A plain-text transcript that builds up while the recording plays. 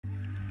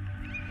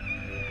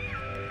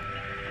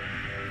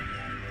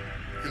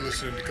You're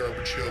listening to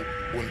Garbage Hill,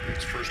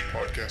 Winnipeg's first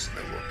podcast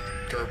network,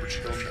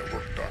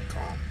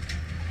 GarbageHillNetwork.com.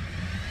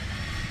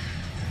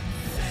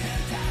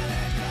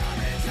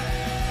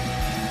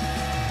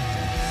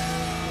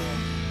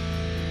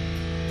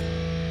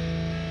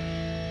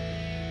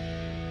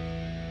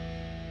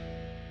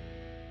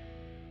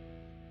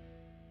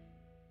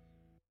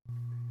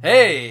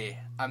 Hey,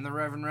 I'm the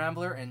Reverend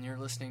Rambler, and you're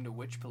listening to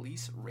Witch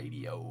Police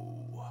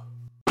Radio.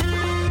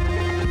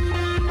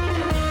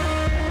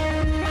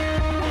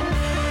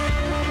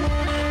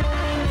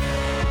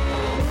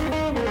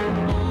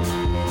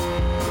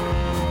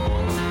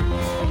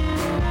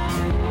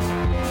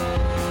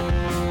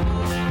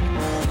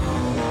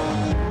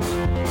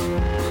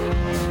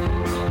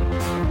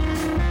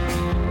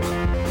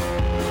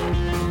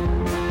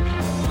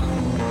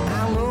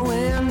 I'm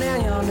going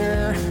down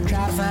yonder,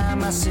 try to find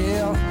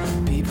myself.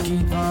 People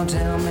keep on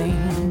telling me,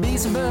 be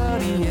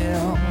somebody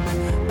else.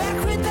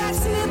 Back with that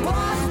silly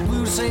boy,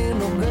 blue ain't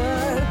no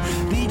good.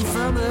 Lead you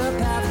from the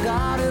path of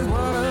God is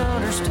what I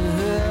understood.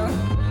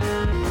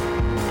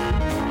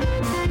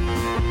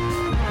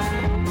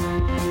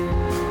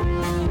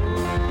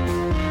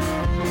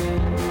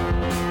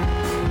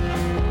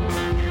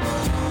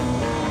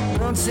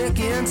 I'm sick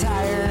and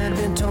tired,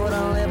 been told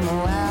I'll live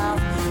my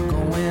life.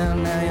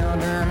 Going down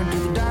yonder to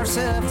the dark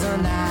side of the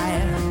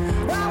night.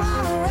 Well,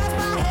 I'll rest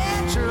my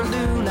head, sure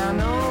do not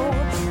know.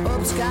 Hope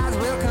the skies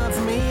will come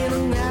for me and the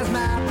grass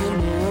might be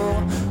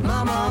low.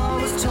 Mama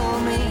always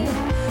told me,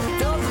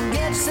 don't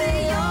forget to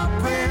say your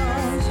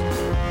prayers.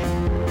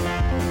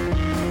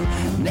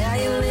 Now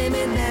you lay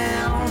me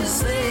down to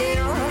sleep.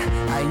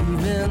 Are you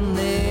been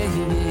there?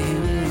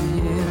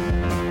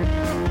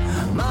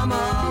 Mama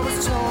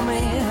always told me,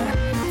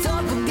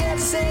 don't forget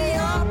to say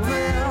your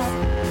prayer.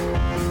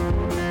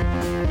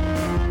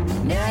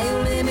 Now you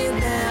lay me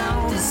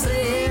down to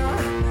sleep.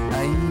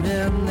 Are you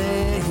been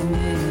there?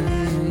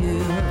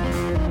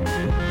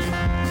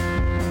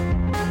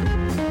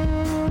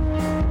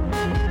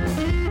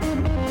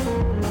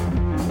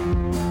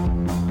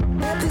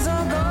 Baptists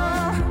are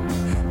gone,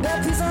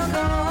 Baptists are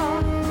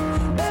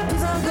gone,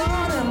 Baptists are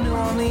gone, and New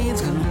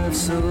Orleans could live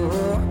so.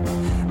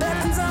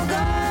 Baptists are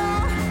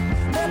gone,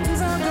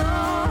 Baptists are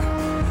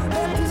gone,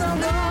 Baptists are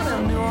gone,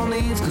 and New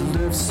Orleans could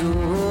live so.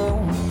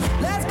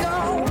 Let's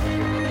go.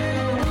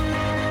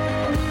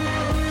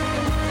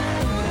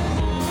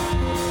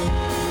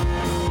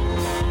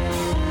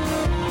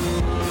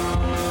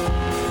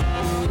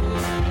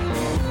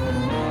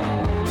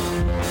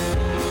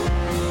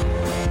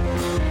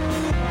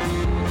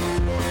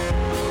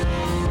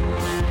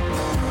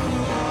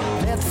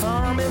 Left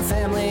farm and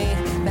family,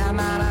 now I'm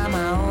out on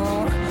my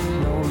own.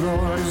 No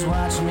Lord is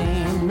watching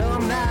me, no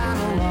I'm not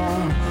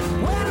alone.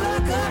 When I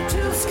look up to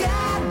the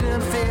sky,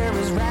 good fear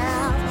is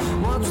wrath.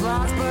 Once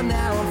lost, but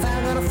now I'm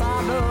found, gonna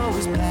follow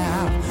his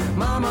path.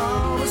 Mama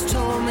always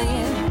told me,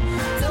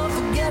 don't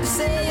forget to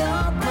say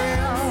your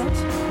prayers.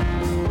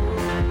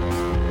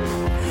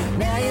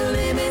 Now you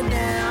lay me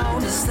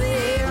down to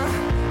sleep.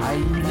 Are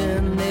you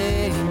been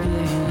there?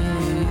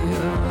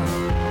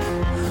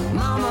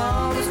 Mama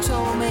always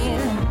told me,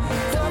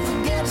 don't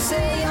forget to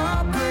say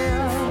your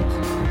prayers.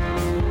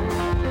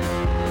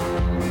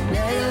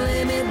 Now you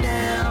lay me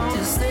down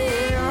to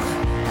sleep.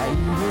 Are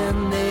you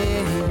been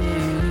there?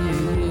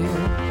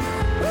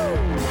 Woo,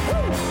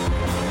 woo.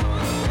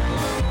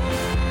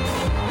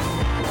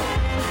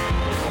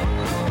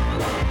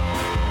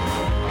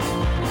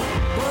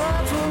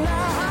 What's your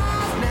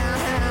love now?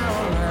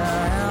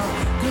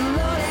 Good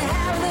Lord,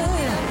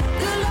 hallelujah.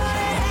 Good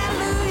Lord,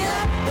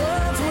 hallelujah.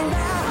 What's your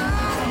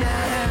love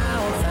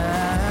now?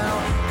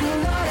 Good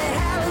Lord,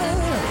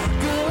 hallelujah.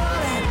 Good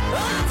Lord,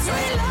 oh,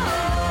 sweet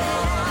Lord.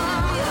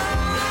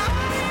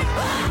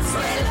 Oh,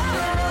 sweet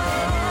Lord.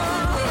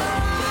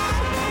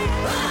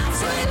 Oh,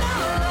 sweet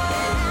Lord.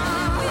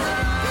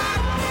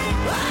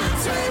 Oh,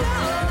 sweet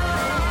Lord.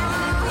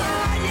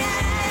 Yeah.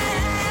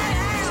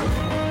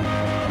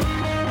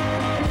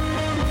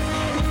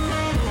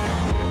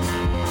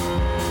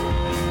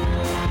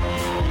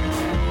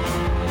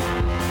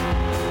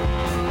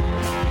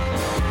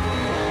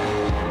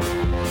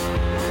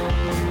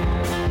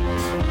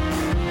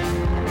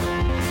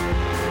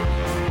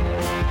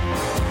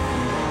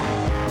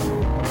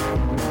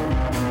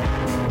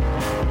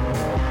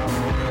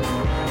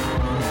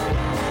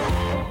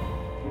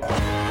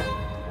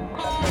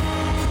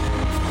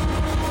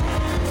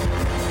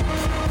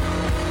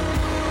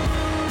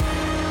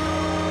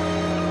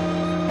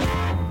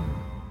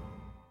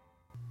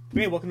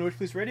 Hey, welcome to Witch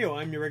Police Radio.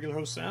 I'm your regular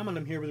host, Sam, and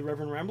I'm here with the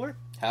Reverend Rambler.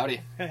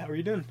 Howdy. Hey, how are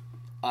you doing?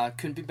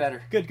 Couldn't be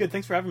better. Good, good.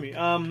 Thanks for having me.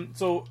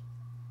 So,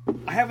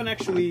 I haven't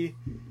actually...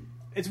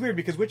 It's weird,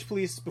 because Witch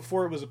Police,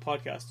 before it was a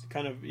podcast,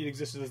 it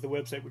existed as the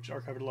website, which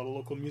archived a lot of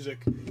local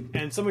music,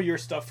 and some of your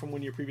stuff from one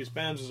of your previous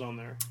bands was on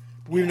there.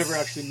 But we've never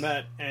actually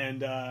met,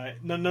 and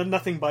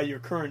nothing by your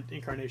current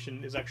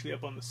incarnation is actually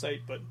up on the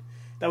site, but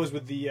that was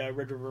with the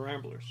Red River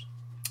Ramblers.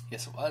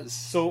 Yes, it was.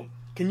 So,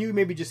 can you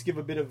maybe just give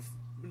a bit of...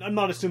 I'm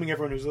not assuming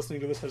everyone who's listening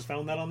to this has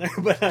found that on there,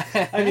 but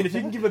I mean, if you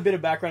can give a bit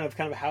of background of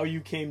kind of how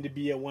you came to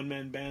be a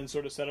one-man band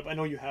sort of setup. I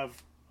know you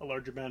have a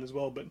larger band as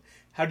well. But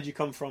how did you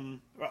come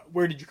from?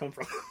 Where did you come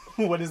from?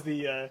 What is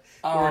the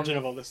origin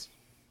of all this?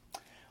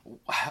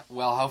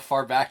 Well, how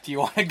far back do you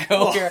want to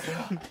go here?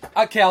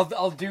 Okay,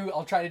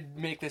 I'll try to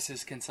make this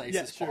as concise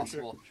as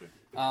possible. Sure.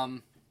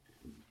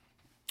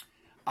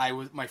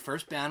 My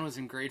first band was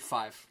in grade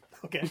 5.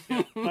 Okay,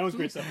 yeah. Mine was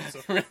grade 7.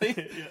 So.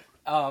 Really?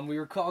 Yeah. We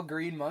were called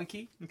Green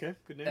Monkey. Okay,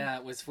 good name.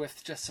 It was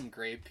with just some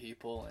great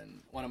people,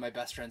 and one of my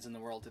best friends in the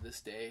world to this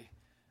day,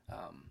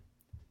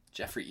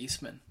 Jeffrey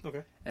Eastman.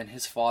 Okay. And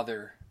his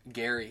father,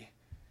 Gary,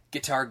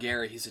 Guitar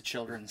Gary. He's a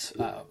children's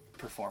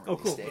performer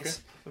these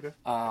days. Okay.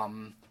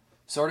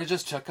 Sort of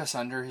just took us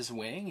under his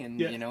wing, and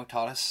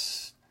taught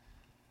us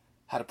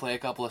how to play a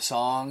couple of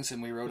songs,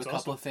 and we wrote a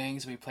couple of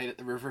things. And we played at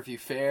the Riverview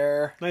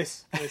Fair.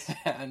 Nice.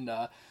 And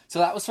so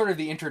that was sort of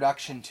the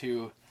introduction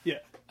to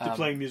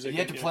playing music.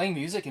 Yeah, to playing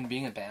music and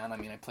being a band. I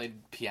mean, I played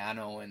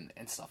piano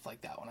and stuff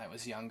like that when I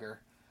was younger,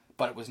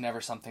 but it was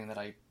never something that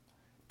I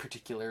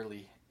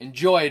particularly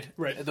enjoyed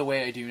the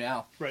way I do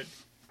now. Right.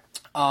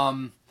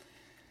 And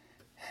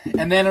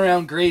then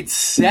around grade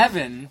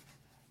 7,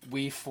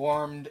 we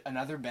formed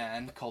another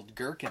band called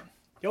Gherkin.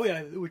 Oh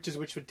yeah, which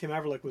Tim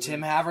Haverluck was.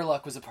 Tim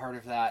Haverluck was a part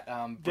of that.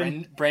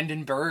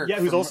 Brendan Berg. Yeah,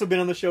 who's also been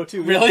on the show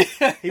too. Really?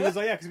 He was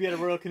because we had a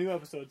Royal Canoe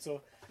episode.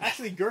 So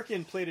actually,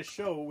 Gherkin played a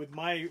show with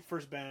my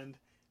first band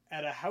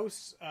at a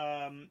house.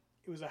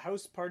 It was a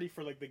house party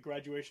for like the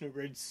graduation of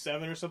grade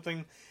 7 or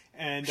something.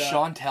 And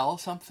Chantel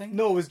something?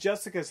 No, it was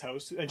Jessica's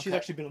house, and she's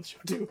actually been on the show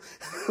too.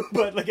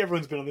 But like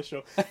everyone's been on the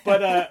show.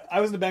 But I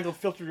was in a band called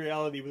Filtered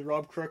Reality with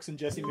Rob Crooks and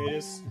Jesse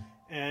Matus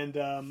and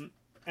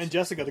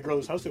Jessica, the girl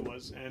whose house it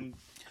was, and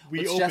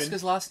we opened.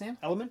 Jessica's last name?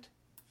 Element.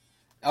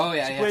 Oh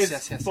yeah, she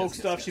plays folk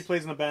stuff. Yes. She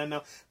plays in the band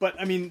now. But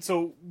I mean,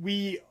 so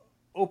we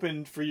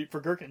opened for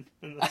Gherkin.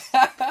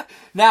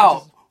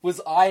 Now, was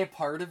I a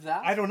part of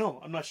that? I don't know.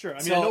 I'm not sure.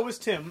 I mean, I know it was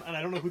Tim, and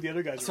I don't know who the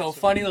other guys were. So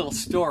funny little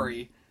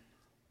story.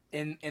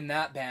 In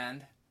that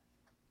band,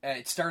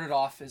 it started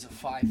off as a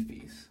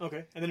 5-piece.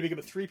 Okay, and then it became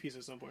a 3-piece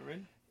at some point,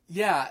 right?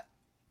 Yeah.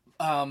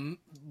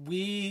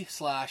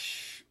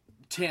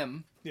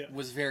 Tim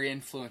was very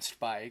influenced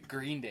by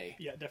Green Day.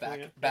 Yeah,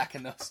 definitely. Back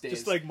in those days.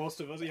 Just like most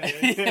of us.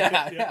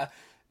 Yeah.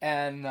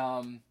 And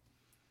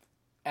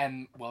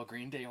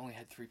Green Day only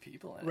had 3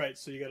 people in it. Right,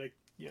 so you gotta...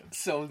 Yeah.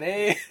 So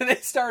they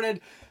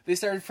started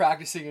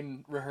practicing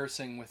and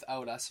rehearsing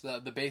without us.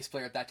 The bass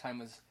player at that time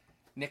was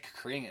Nick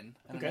Kringen.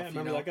 I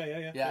remember that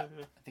guy. Yeah.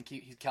 I think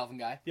he's a Calvin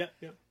guy. Yeah.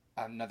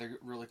 Another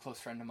really close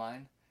friend of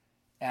mine,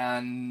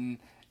 and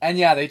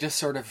they just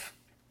sort of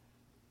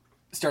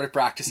started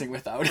practicing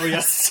without us. Oh, yeah.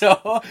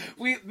 So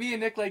me and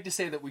Nick like to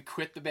say that we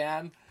quit the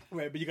band.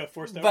 Right, but you got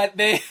forced out. But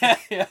they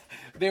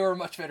were a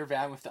much better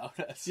band without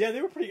us. Yeah,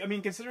 they were pretty. I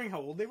mean, considering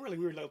how old they were, like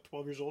we were like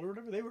 12 years old or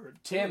whatever. They were.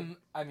 Tim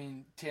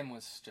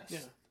was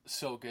just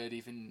so good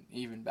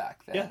even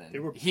back then. Yeah, they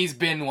were. He's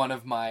been one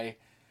of my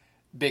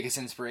biggest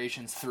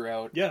inspirations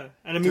throughout. Yeah,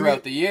 and I mean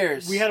throughout the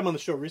years. We had him on the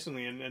show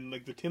recently, and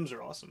like the Tims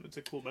are awesome. It's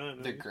a cool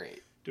band. They're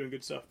great. Doing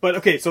good stuff. But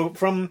okay, so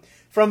from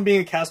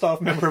being a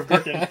cast-off member of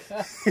Gherkin,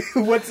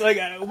 what's like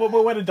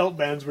what adult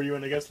bands were you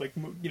in? I guess like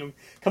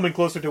coming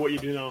closer to what you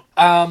do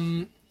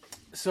now.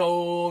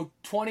 So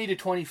 20 to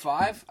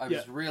 25, I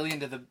was really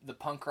into the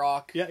punk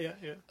rock,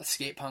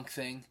 skate punk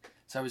thing.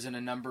 So I was in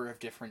a number of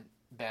different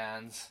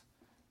bands.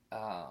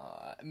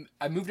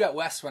 I moved out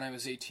west when I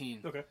was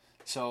 18. Okay.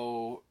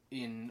 So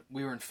we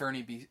were in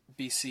Fernie,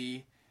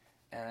 BC,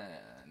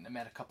 and I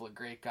met a couple of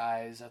great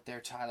guys out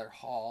there: Tyler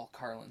Hall,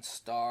 Carlin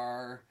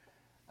Starr,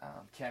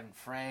 Kevin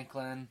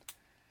Franklin.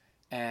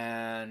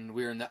 And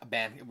we were in that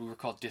band. We were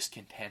called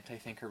Discontent, I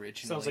think,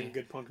 originally. Sounds like a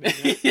good punk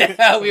name.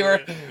 We were.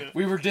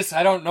 We were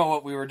I don't know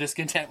what we were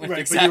discontent with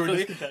exactly. But you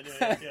were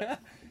discontent. Yeah.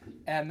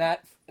 And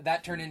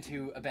that turned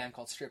into a band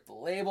called Strip the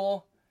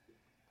Label,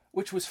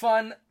 which was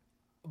fun.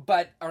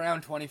 But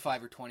around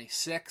 25 or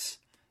 26,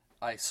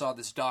 I saw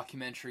this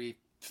documentary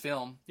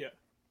film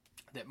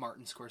that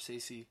Martin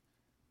Scorsese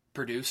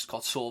produced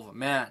called Soul of a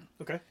Man.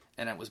 Okay.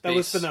 And it was that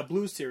was from that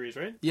Blues series,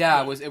 right?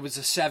 Yeah, it was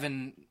a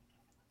 7.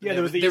 Yeah,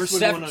 there were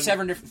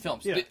seven different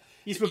films. Yeah.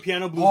 Eastwood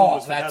Piano Blues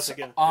was fantastic.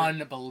 That's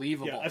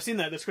unbelievable. Yeah, I've seen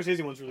that. The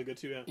Scorsese one's really good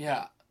too.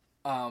 Yeah.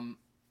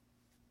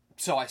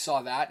 So I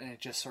saw that, and it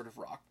just sort of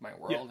rocked my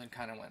world, and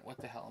kind of went, "What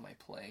the hell am I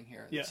playing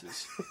here?" This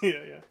is...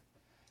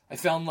 I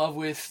fell in love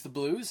with the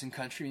blues and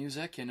country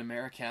music and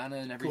Americana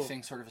and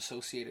everything sort of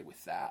associated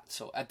with that.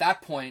 So at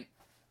that point,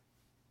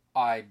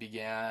 I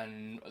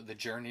began the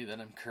journey that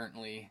I'm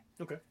currently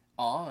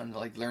on,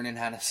 like learning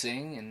how to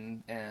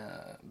sing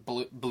and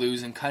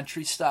blues and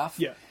country stuff.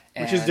 Yeah,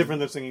 which is different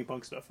than singing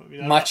punk stuff. I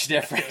mean, much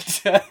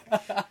different.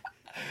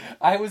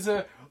 I was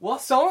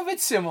some of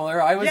it's similar.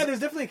 There's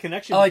definitely a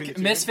connection. Like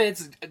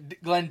Misfits,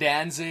 Glenn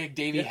Danzig,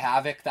 Davey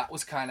Havok. That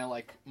was kind of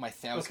like my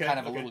thing. I was kind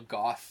of a little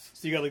goth.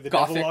 So you got like the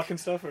gothic. Devil Walk and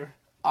stuff, or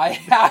I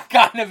had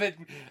kind of it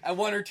at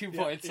 1 or 2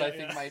 points. I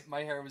think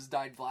my hair was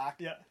dyed black.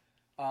 Yeah.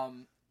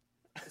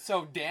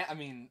 So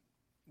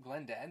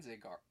Glenn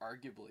Danzig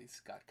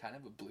arguably's got kind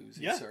of a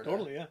bluesy sort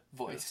of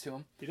voice to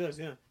him. He does,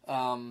 yeah.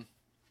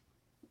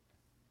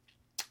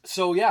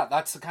 So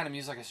that's the kind of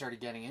music I started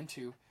getting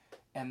into,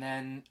 And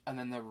then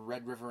the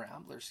Red River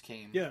Ramblers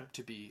came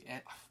to be.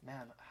 And,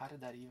 man, how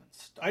did that even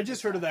start? I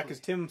just heard of that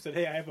because Tim said,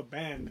 "Hey, I have a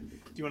band.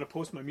 Do you want to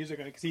post my music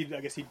on it?" Because I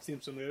guess he'd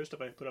seen some of the other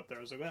stuff I put up there.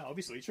 I was like, "Well,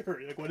 obviously, sure.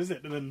 Like, what is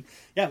it?" And then,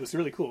 it was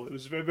really cool. It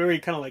was very, very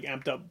kind of like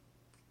amped up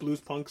blues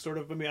punk sort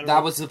of. I mean,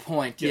 that was the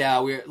point. Yeah,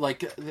 we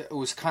like it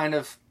was kind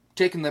of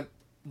taking the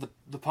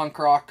punk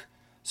rock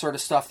sort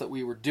of stuff that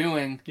we were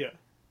doing. Yeah.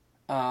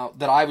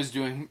 That I was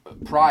doing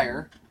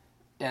prior,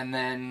 and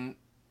then.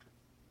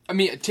 I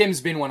mean,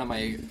 Tim's been one of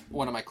my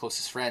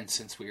closest friends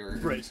since we were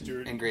in grade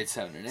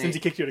 7 and 8. Since he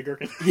kicked you to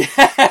Gherkin.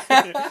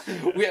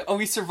 Yeah,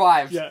 we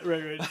survived. Yeah,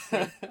 right.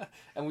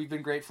 And we've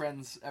been great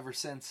friends ever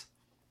since.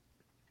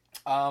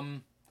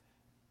 So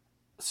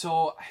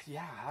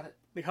yeah,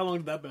 how long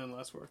did that band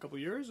last for? A couple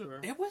of years,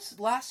 or it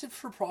lasted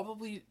for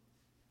probably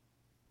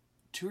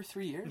 2 or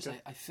 3 years,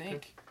 okay. I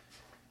think.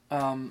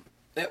 Okay.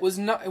 It was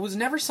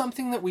never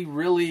something that we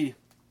really.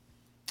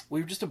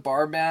 We were just a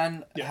bar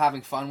band,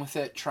 having fun with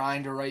it,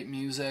 trying to write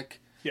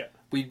music. Yeah.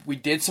 We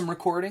did some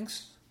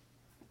recordings.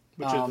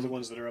 Which are the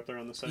ones that are up there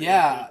on the site.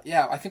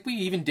 Yeah. I think we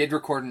even did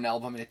record an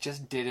album, and it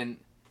just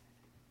didn't...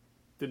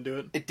 Didn't do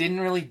it? It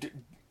didn't really...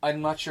 I'm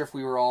not sure if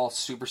we were all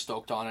super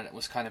stoked on it. It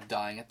was kind of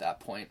dying at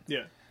that point.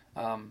 Yeah.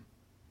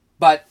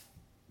 But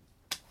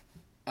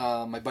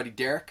my buddy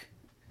Derek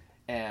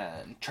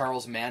and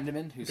Charles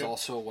Mandeman, who's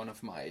also one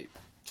of my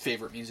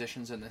favorite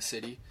musicians in the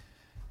city...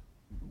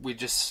 We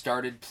just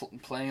started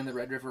playing in the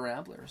Red River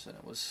Ramblers, and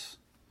it was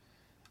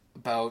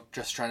about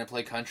just trying to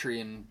play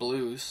country and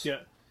blues.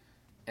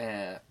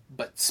 Yeah.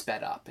 But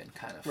sped up and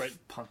kind of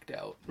punked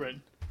out. Right.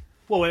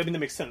 Well, I mean, that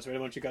makes sense, right? A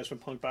bunch of guys from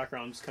punk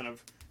backgrounds kind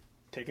of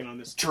taking on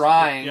this...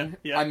 Trying.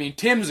 Yeah. I mean,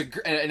 Tim's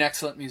an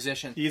excellent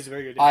musician. He is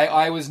very good.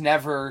 I was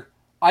never...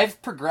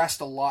 I've progressed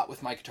a lot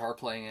with my guitar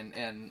playing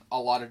and a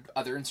lot of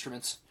other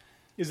instruments.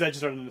 Is that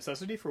just out of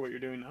necessity for what you're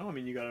doing now? I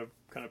mean, you got to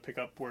kind of pick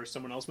up where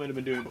someone else might have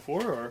been doing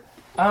before, or?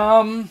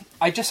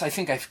 I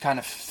think I kind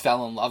of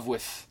fell in love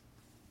with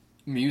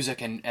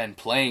music and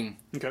playing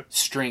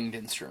stringed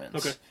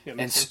instruments. Okay.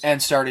 Yeah,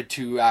 and started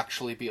to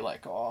actually be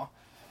like,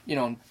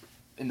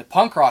 in the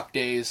punk rock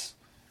days,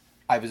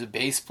 I was a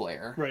bass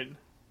player. Right.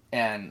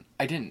 And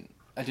I didn't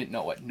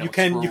know what notes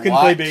you can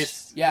play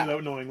bass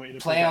without knowing what you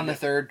play on the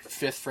 3rd,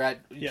 5th fret.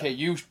 Okay,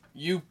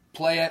 you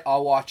play it,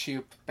 I'll watch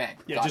you. Bang.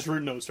 Yeah, just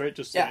root notes, right?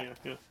 Just yeah.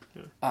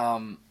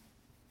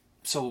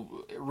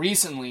 So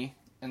recently,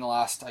 in the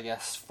last, I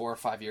guess, 4 or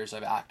 5 years,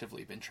 I've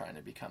actively been trying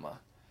to become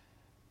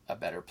a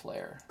better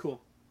player. Cool.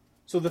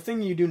 So the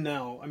thing you do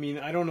now, I mean,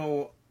 I don't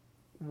know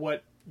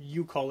what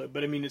you call it,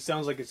 but I mean, it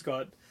sounds like it's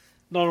got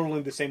not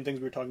only the same things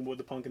we were talking about with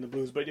the punk and the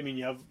blues, but I mean,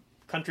 you have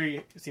country.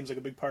 It seems like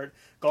a big part.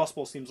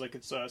 Gospel seems like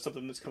it's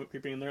something that's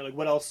creeping in there. Like,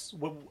 what else?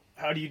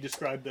 How do you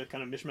describe the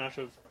kind of mishmash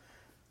of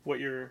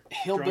what you're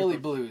hillbilly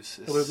blues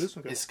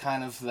is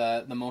kind of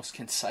the most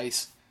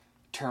concise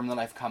term that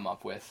I've come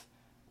up with.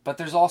 But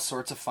there's all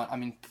sorts of fun. I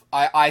mean,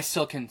 I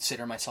still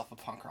consider myself a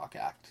punk rock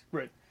act.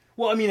 Right.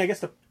 Well, I mean, I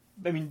guess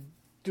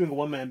doing a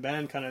one-man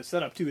band kind of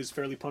setup too is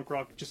fairly punk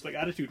rock, just like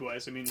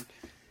attitude-wise. I mean,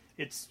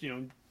 it's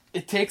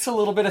it takes a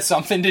little bit of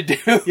something to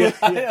do.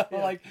 Yeah.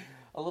 Like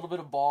a little bit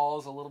of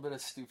balls, a little bit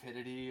of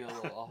stupidity, a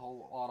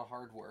whole lot of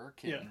hard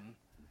work. And,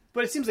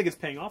 But it seems like it's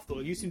paying off, though.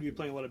 You seem to be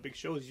playing a lot of big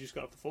shows. You just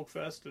got off the Folk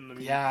Fest, and I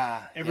mean,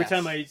 every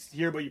time I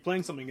hear about you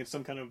playing something, it's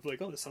some kind of like,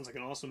 oh, this sounds like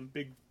an awesome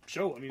big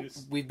show. I mean,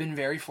 we've been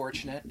very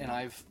fortunate, and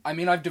I've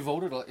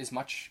devoted as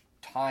much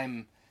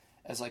time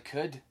as I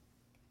could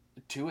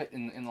to it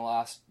in the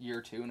last year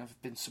or two, and I've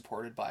been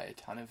supported by a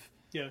ton of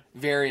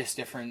various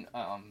different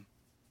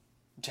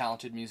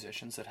talented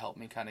musicians that helped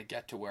me kind of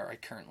get to where I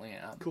currently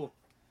am. Cool.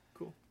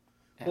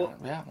 And,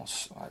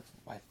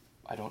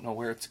 I don't know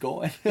where it's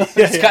going.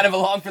 It's kind of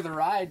along for the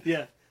ride.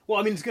 Yeah. Well,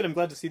 I mean, it's good. I'm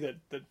glad to see that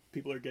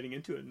people are getting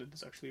into it and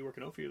it's actually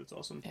working out for you. That's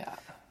awesome. Yeah.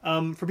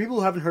 For people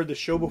who haven't heard the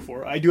show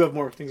before, I do have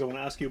more things I want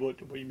to ask you about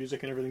your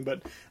music and everything,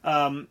 but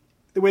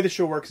the way the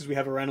show works is we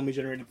have a randomly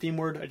generated theme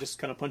word. I just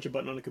kind of punch a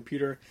button on the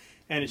computer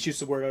and it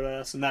shoots a word out at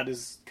us, and that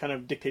is kind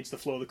of dictates the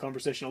flow of the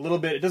conversation a little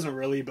bit. It doesn't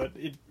really, but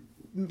it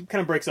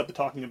kind of breaks up the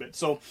talking a bit.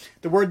 So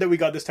the word that we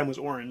got this time was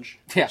orange.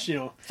 Yeah. Which,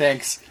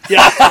 Thanks.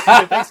 Yeah.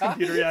 Thanks,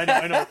 computer.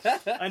 Yeah,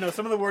 I know.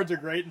 Some of the words are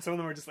great, and some of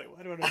them are just like,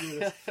 why do I do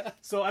this?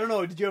 So I don't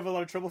know. Did you have a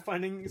lot of trouble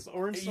finding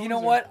orange songs? You know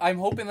what? I'm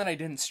hoping that I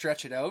didn't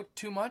stretch it out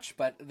too much,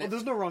 but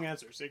there's no wrong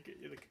answers.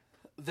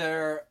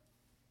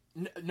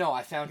 No,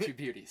 I found two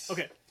beauties.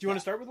 Okay. Do you want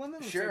to start with one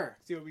then? Sure.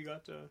 See what we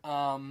got.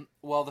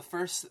 Well,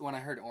 when I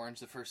heard orange,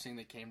 the first thing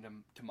that came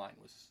to mind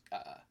was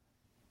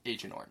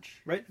Agent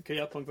Orange. Right. Okay.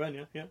 Yeah. Punk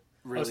band. Yeah.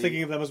 Really? I was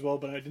thinking of them as well,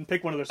 but I didn't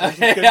pick one of their songs.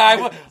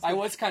 I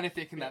was kind of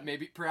thinking that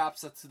perhaps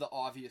that's the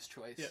obvious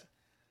choice. Yeah.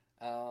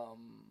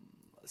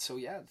 So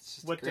yeah,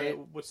 it's just great.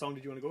 What song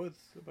did you want to go with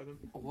by them?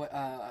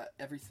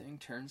 Everything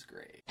Turns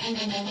Gray.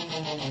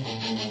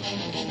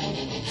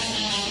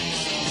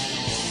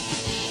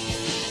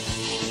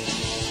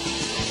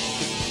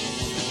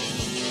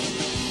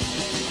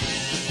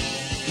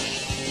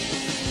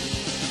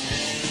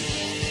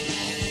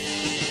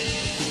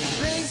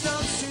 Things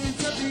don't seem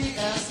to be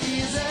as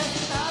easy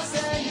as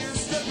they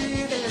used to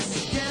be.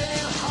 It's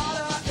getting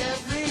harder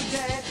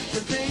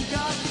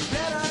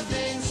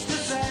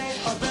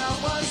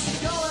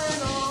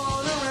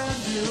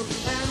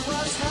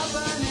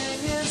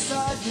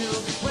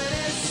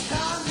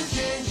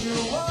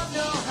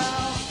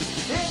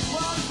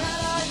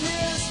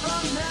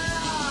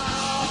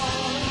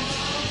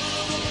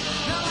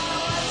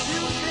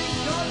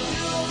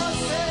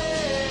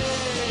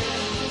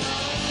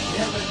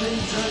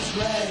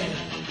gray.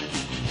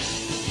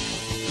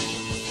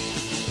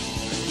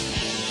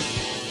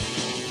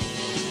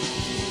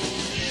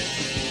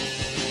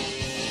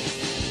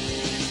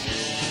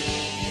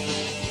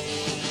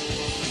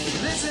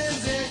 This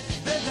is it,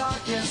 the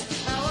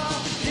darkest hour.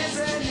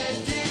 Isn't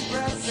it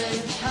depressing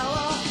how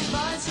our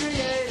minds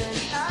create an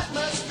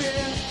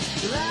atmosphere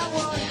that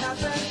won't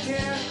happen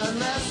here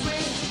unless we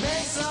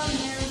make some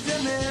new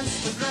demands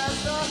to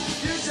grasp the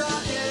future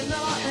in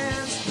our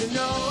hands. You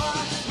know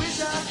I wish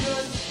I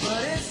could,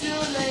 but it's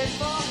too late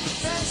for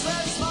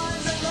senseless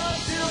minds that love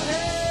to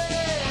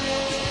hate.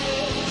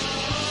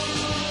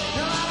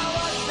 No matter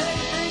what they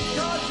think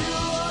or do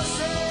or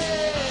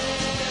say,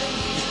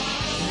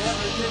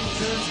 everything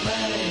turns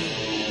gray.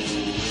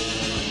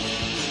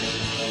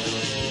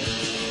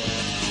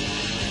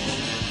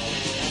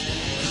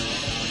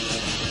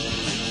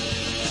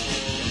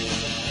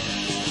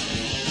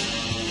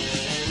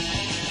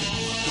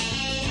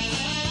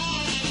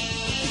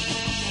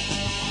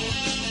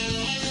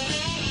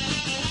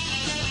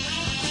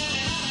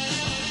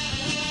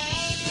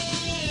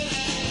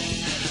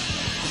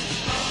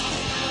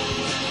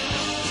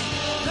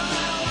 No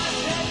matter what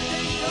they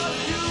think or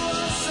do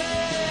or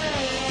say,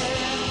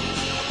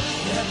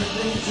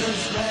 everything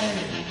turns gray.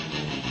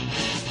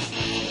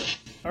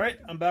 All right,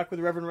 I'm back with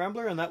Reverend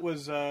Rambler, and that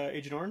was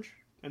Agent Orange,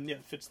 and yeah,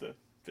 fits the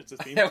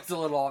theme. That was a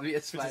little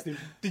obvious. Fits the But, theme.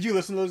 Did you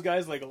listen to those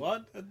guys like a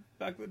lot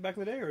back in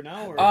the day, or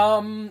now?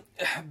 Or?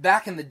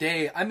 back in the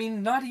day, I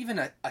mean, not even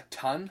a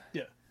ton.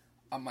 Yeah.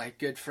 My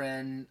good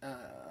friend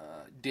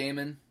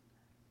Damon,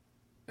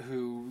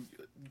 who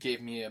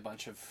gave me a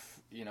bunch of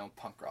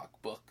punk rock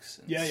books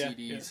and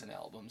CDs and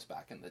albums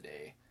back in the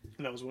day.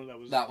 And that was one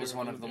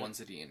of the ones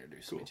that he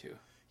introduced me to.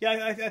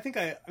 Yeah, I think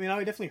I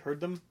definitely heard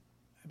them,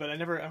 but I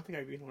don't think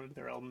I even heard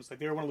their albums. Like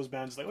they were one of those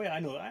bands. Like, oh yeah, I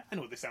know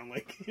what they sound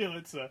like.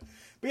 It's but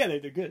yeah,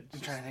 they're good. I'm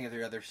trying to think of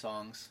their other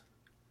songs.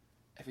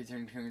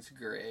 Everything Turns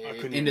Gray,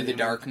 couldn't Into even the remember.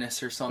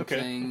 Darkness or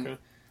something. Okay.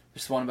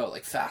 There's one about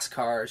like fast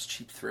cars,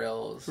 cheap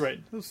thrills. Right.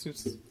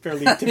 It's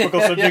fairly typical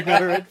subject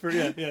matter,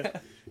 right?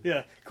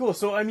 Yeah. Cool.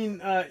 So I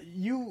mean,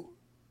 you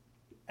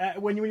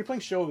when you're playing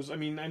shows, I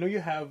mean, I know you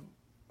have.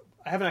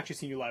 I haven't actually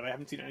seen you live. I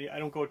haven't seen any. I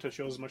don't go to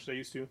shows as much as I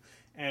used to,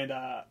 and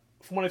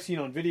from what I've seen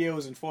on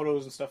videos and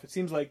photos and stuff, it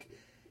seems like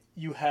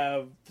you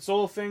have the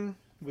solo thing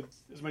with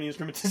as many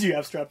instruments as you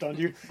have strapped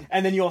onto you,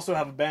 and then you also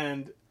have a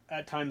band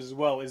at times as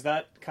well. Is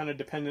that kind of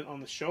dependent on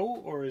the show,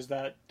 or is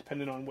that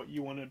dependent on what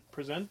you want to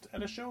present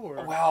at a show?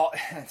 Or Well,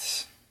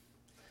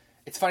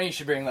 it's funny you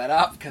should bring that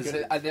up because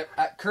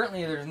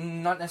currently there's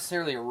not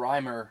necessarily a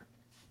rhyme or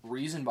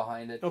reason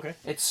behind it. Okay.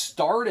 It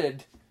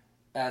started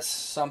as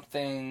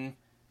something.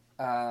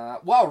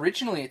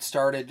 Originally it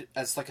started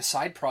as like a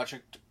side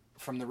project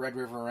from the Red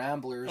River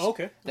Ramblers.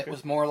 That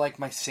was more like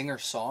my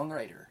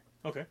singer-songwriter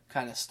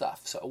kind of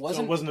stuff. So it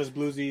wasn't as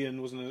bluesy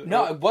and wasn't.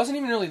 No, it wasn't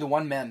even really the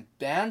one-man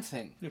band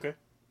thing. Okay.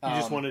 You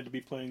just wanted to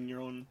be playing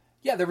your own.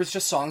 Yeah, there was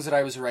just songs that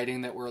I was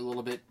writing that were a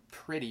little bit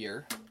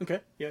prettier.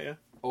 Okay. Yeah.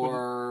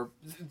 Or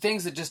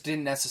things that just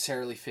didn't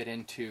necessarily fit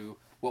into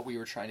what we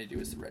were trying to do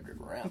as the Red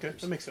River Ramblers. Okay,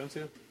 that makes sense.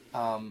 Yeah.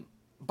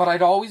 But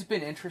I'd always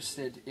been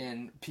interested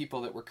in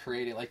people that were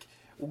creating, like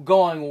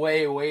going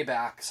way, way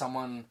back.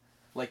 Someone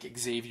like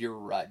Xavier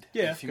Rudd.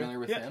 Yeah. Are you familiar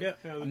with him? Yeah.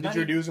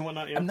 Didgeridoos and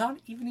whatnot. Yeah. I'm not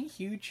even a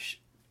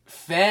huge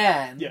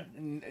fan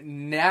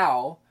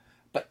now,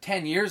 but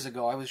 10 years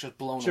ago I was just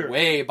blown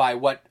away by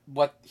what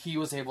he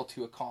was able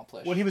to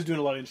accomplish. Well, he was doing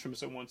a lot of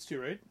instruments at once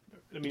too, right?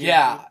 I mean,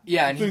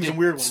 and he did some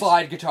weird ones.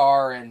 slide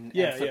guitar and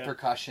foot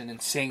percussion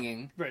and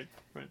singing. Right.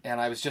 And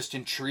I was just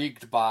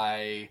intrigued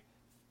by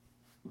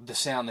the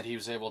sound that he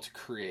was able to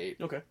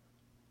create. Okay.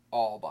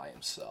 All by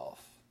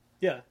himself.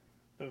 Yeah,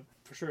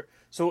 for sure.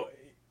 So,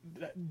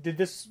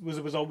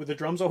 was all with the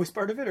drums always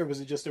part of it, or was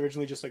it just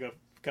originally just like a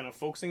kind of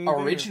folk singing?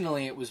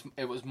 Originally, it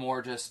was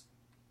more just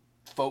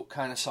folk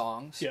kind of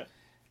songs. Yeah.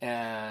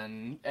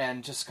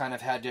 And just kind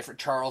of had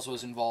different. Charles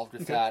was involved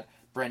with that.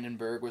 Brendan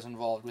Berg was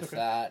involved with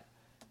that.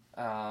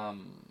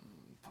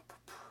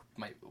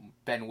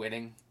 Ben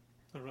Whitting.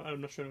 I don't know.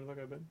 I'm not sure that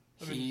guy Ben.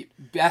 He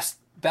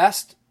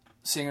best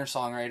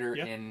singer-songwriter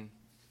in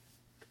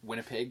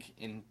Winnipeg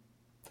in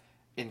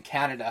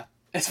Canada,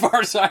 as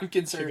far as I'm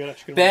concerned.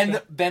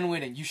 Ben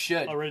Whitting, you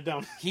should. I'll write it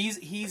down.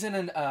 He's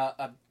in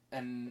a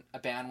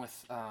band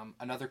with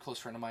another close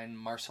friend of mine,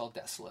 Marcel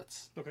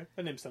Desolates. Okay,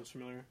 that name sounds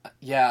familiar.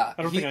 Yeah,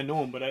 I don't think I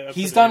know him, but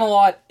he's done a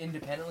lot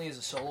independently as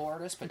a solo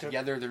artist, but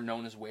together they're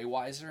known as Way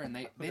Wiser, and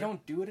they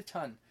don't do it a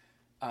ton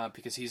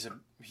because he's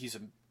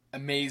an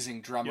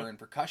amazing drummer and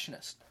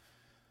percussionist.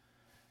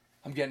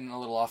 I'm getting a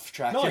little off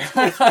track here.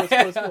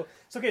 It's cool.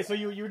 So, okay, so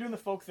you were doing the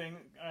folk thing,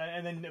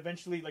 and then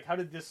eventually, like, how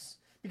did this...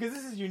 Because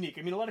this is unique.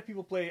 I mean, a lot of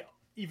people play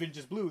even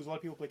just blues. A lot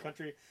of people play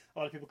country. A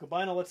lot of people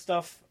combine all that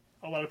stuff.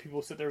 A lot of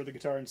people sit there with the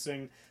guitar and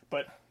sing.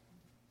 But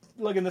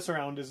lugging this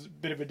around is a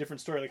bit of a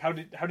different story. Like, how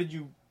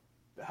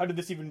did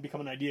this even become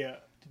an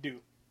idea to do?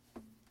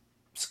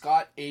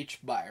 Scott H.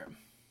 Byram.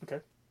 Okay.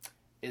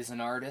 Is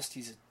an artist.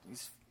 He's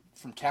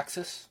from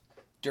Texas.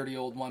 Dirty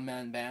old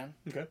one-man band.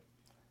 Okay.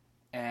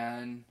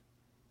 And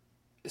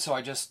so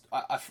I just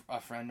a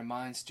friend of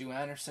mine, Stu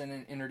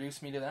Anderson,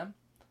 introduced me to them.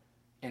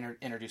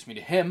 Introduced me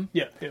to him.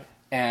 Yeah.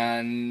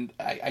 And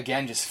I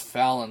again just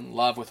fell in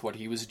love with what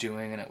he was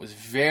doing, and it was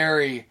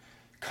very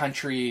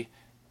country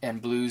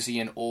and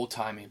bluesy and old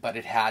timey, but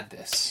it had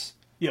this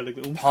like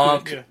the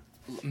punk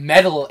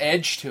metal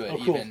edge to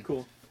it.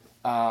 Cool.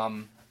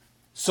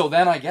 So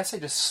then I guess I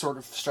just sort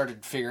of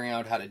started figuring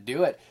out how to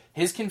do it.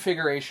 His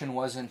configuration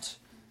wasn't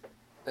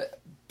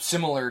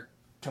similar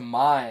to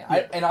mine,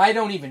 and I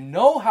don't even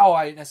know how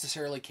I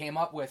necessarily came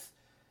up with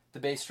the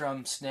bass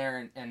drum,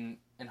 snare, and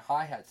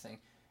hi-hat thing.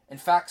 In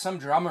fact, some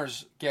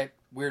drummers get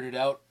weirded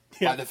out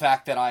by the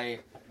fact that I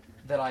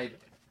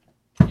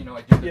do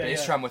the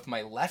bass drum with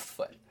my left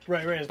foot.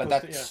 Right.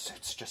 But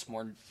it's just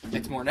more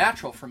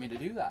natural for me to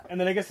do that. And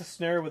then I guess the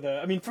snare with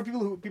for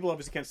people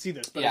obviously can't see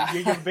this, but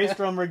you have a bass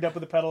drum rigged up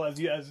with a pedal as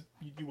you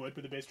would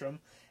with a bass drum, and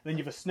then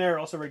you have a snare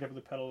also rigged up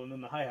with a pedal, and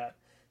then the hi-hat.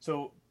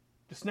 So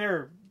the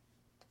snare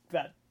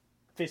that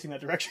facing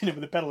that direction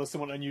with the pedal is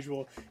somewhat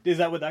unusual. Is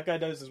that what that guy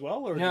does as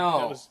well, or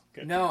no?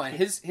 And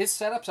his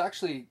setup's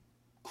actually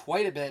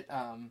quite a bit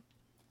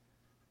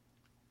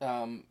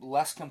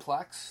less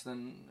complex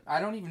than,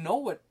 I don't even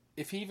know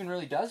if he even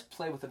really does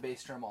play with a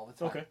bass drum all the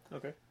time.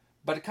 Okay.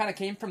 But it kind of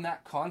came from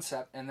that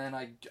concept, and then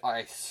I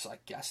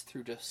guess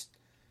through just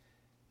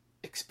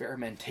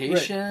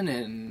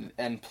experimentation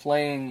and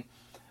playing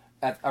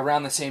at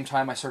around the same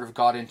time, I sort of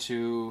got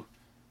into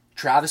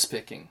Travis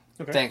picking,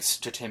 thanks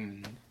to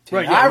Tim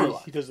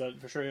Harrell. He does that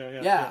for sure.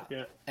 Yeah.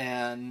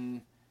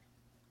 And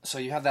so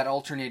you have that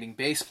alternating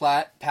bass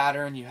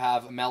pattern, you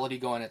have a melody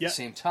going at the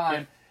same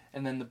time,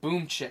 and then the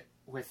boom chick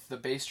with the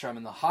bass drum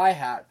and the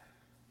hi-hat.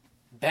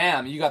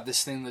 Bam! You got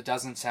this thing that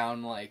doesn't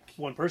sound like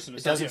one person.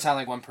 It doesn't sound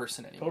like one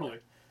person anymore. Totally.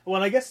 Well,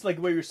 and I guess like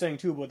what you were saying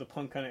too about the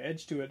punk kind of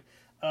edge to it.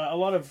 A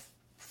lot of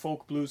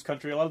folk, blues,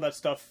 country, a lot of that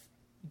stuff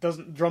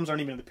drums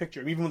aren't even in the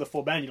picture. Even with a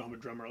full band, you don't have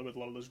a drummer with a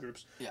lot of those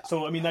groups. Yeah.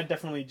 So I mean, that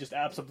definitely just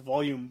amps up the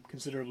volume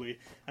considerably,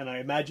 and I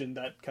imagine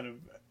that kind of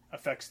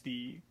affects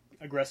the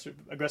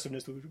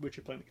aggressiveness with which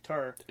you're playing the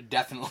guitar.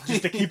 Definitely.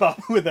 Just to keep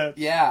up with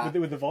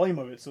with the volume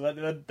of it. So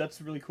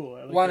that's really cool.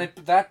 I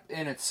like that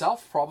in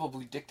itself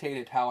probably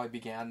dictated how I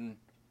began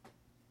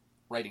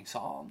writing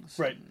songs.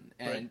 Right.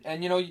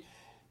 And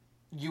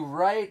you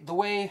write the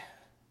way,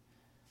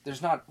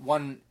 there's not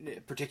one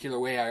particular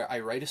way I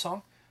write a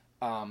song,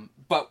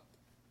 but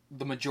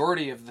the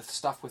majority of the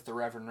stuff with the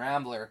Reverend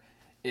Rambler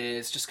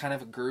is just kind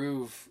of a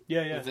groove.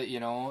 Yeah. That,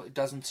 it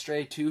doesn't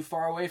stray too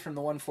far away from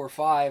the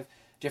 1-4-5,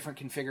 different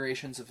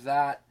configurations of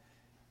that,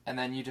 and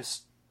then you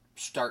just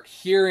start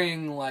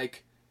hearing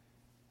like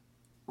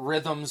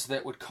rhythms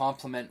that would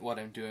complement what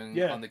I'm doing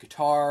on the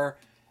guitar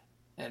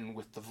and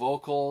with the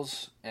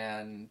vocals,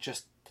 and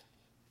just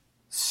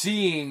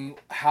seeing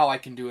how I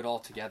can do it all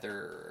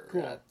together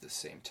at the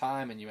same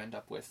time, and you end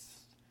up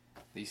with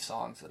these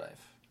songs that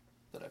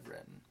I've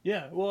written.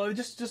 Yeah, well,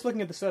 just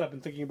looking at the setup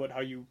and thinking about how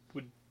you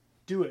would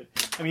do it.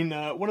 I mean,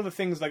 one of the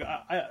things, like,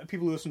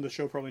 people who listen to the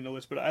show probably know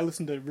this, but I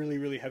listen to really,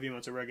 really heavy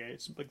amounts of reggae.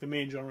 It's like the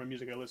main genre of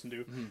music I listen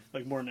to,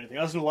 like more than anything.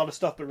 I listen to a lot of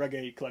stuff, but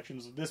reggae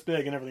collections this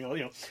big and everything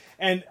else,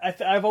 And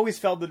I've always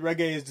felt that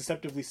reggae is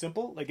deceptively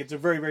simple. Like, it's a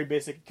very, very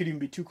basic, it could even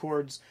be 2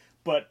 chords,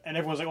 and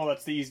everyone's like, oh,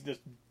 that's the easy,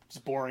 it's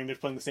boring, they're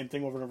playing the same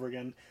thing over and over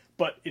again.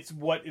 But it's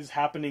what is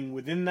happening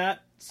within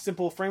that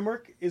simple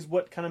framework is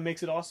what kind of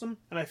makes it awesome.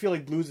 And I feel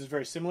like blues is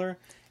very similar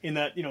in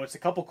that, it's a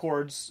couple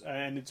chords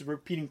and it's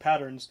repeating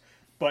patterns,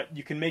 but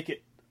you can make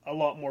it a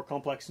lot more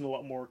complex and a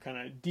lot more kind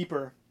of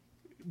deeper,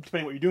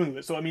 depending on what you're doing with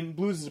it. So, I mean,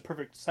 blues is a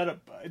perfect setup.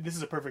 This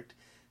is a perfect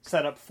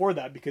setup for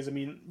that because, I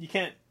mean, you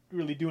can't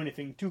really do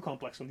anything too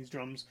complex on these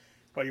drums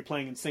while you're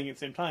playing and singing at the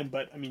same time.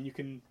 But, I mean, you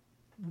can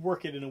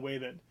work it in a way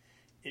that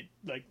it,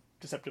 like,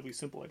 deceptively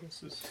simple, I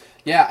guess.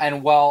 Yeah,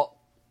 and while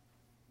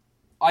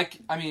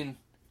I mean,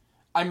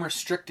 I'm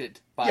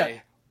restricted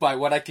by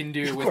what I can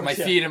do with my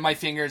feet and my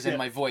fingers and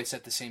my voice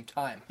at the same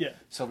time. Yeah.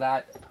 So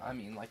that, I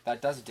mean, like,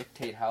 that does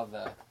dictate how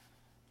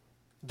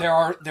there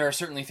are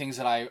certainly things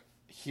that I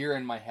hear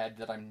in my head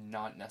that I'm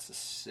not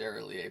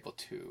necessarily able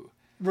to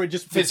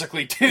just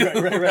physically do.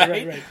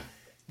 Right.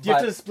 Do you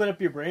have to split up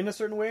your brain a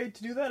certain way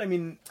to do that? I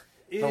mean,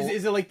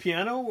 is it like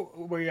piano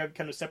where you have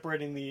kind of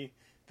separating the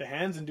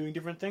hands and doing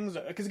different things?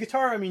 Because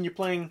guitar, I mean, you're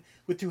playing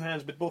with 2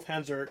 hands, but both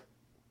hands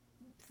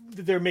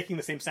they're making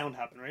the same sound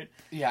happen, right?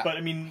 Yeah. But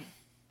I mean,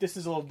 this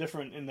is a little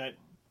different in that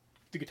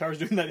the guitar's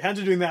doing that, hands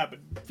are doing that,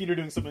 but feet are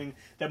doing something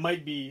that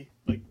might be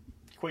like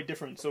quite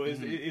different. So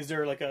is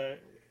there like I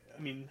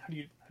mean, how do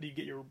you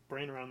get your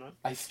brain around that?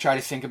 I try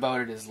to think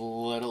about it as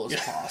little as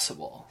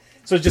possible.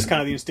 So it's just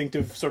kind of the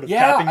instinctive sort of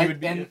tapping you would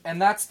be.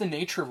 And that's the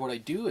nature of what I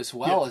do as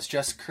well, is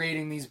just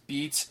creating these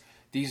beats,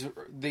 these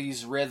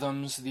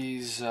rhythms,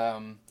 these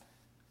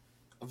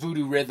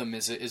voodoo rhythm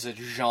is a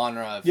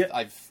genre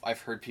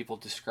I've heard people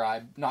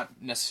describe,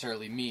 not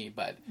necessarily me,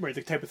 but right,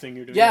 the type of thing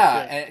you're doing.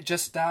 And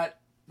just that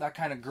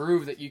kind of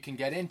groove that you can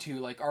get into,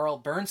 like R.L.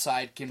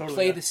 Burnside can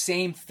play the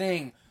same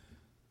thing,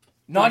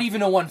 not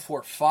even a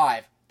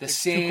 1-4-5, the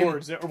same 2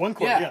 chords or 1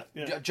 chord.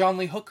 John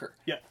Lee Hooker,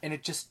 and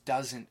it just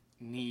doesn't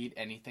need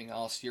anything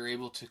else. You're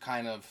able to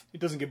kind of... It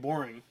doesn't get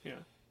boring, yeah.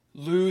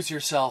 Lose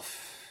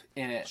yourself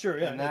in it. Sure,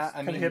 yeah. And that,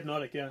 kind of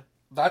hypnotic, yeah.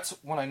 That's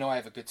when I know I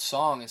have a good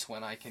song, is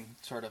when I can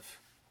sort of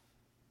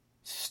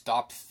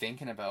stop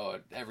thinking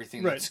about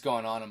everything that's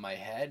going on in my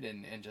head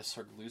and just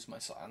sort of lose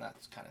myself. And that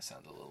kind of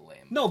sounds a little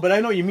lame. No, but I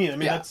know what you mean. I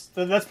mean,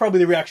 that's probably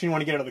the reaction you want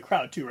to get out of the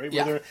crowd too, right?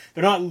 Where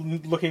they're not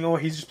looking, oh,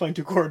 he's just playing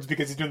 2 chords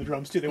because he's doing the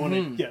drums too. They want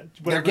to,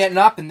 they're getting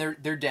up and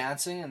they're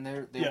dancing and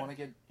they want to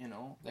get, they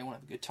want to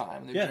have a good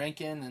time. They're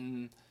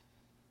drinking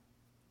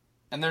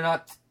and they're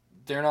not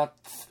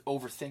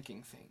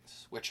overthinking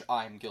things, which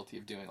I'm guilty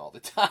of doing all the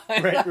time.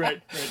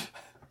 Right.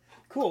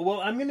 Cool.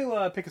 Well, I'm going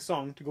to pick a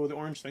song to go with the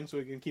orange thing so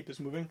we can keep this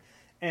moving.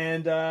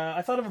 And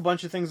I thought of a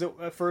bunch of things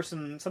at first,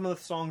 and some of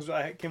the songs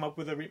I came up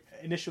with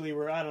initially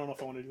were, I don't know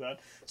if I want to do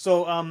that.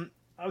 So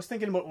I was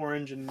thinking about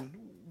orange and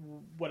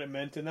what it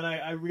meant, and then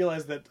I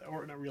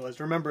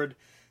remembered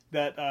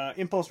that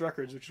Impulse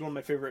Records, which is one of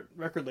my favorite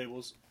record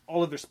labels,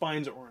 all of their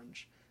spines are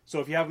orange. So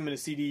if you have them in a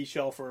CD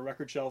shelf or a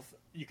record shelf,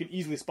 you can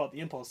easily spot the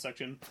Impulse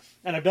section.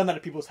 And I've done that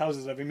at people's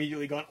houses. I've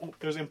immediately gone, oh,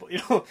 there's Impulse,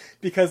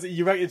 because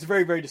you're right, it's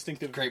very, very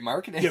distinctive. Great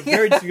marketing. Yeah,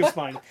 very distinctive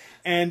spine.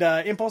 And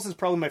Impulse is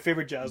probably my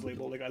favorite jazz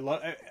label. Like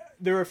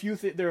there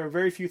are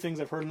very few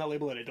things I've heard on that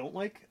label that I don't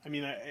like. I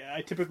mean,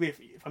 I typically,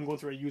 if I'm going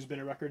through a used bin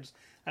of records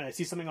and I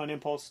see something on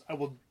Impulse, I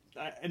know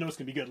it's going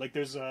to be good. Like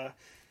there's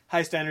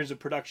high standards of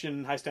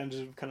production, high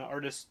standards of kind of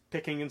artist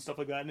picking and stuff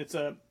like that. And it's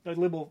a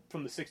label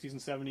from the 60s and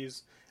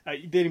 70s,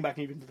 dating back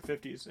even to the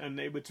 50s. And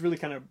it's really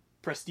kind of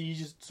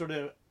prestige sort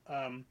of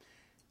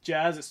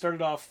jazz. It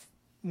started off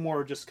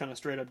more just kind of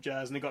straight up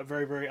jazz, and it got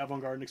very, very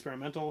avant-garde and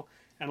experimental.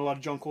 And a lot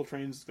of John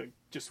Coltrane's like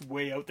just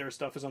way out there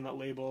stuff is on that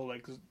label.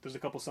 Like there's a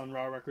couple Sun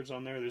Ra records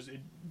on there. There's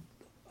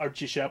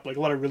Archie Shepp, like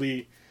a lot of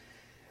really,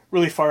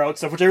 really far out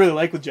stuff, which I really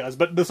like with jazz.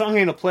 But the song I'm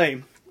going to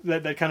play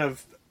that kind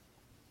of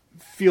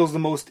feels the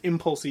most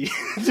impulsy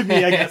to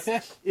me, I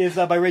guess, is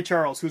by Ray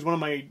Charles, who's one of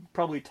my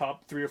probably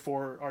top 3 or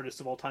 4 artists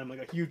of all time.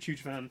 Like a huge,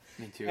 huge fan.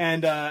 Me too.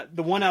 And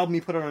the one album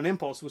he put out on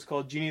Impulse was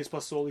called Genius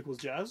Plus Soul Equals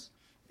Jazz.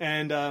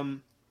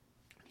 And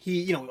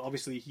he,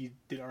 obviously he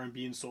did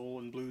R&B and soul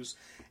and blues,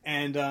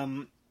 and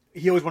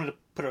he always wanted to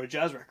put out a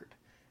jazz record.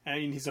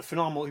 And he was a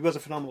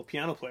phenomenal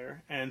piano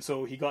player, and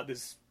so he got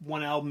this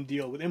one album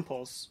deal with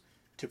Impulse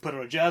to put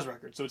out a jazz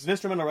record. So it's an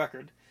instrumental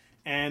record,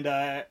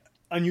 and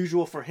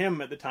unusual for him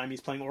at the time,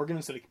 he's playing organ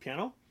instead of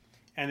piano,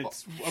 and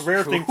it's a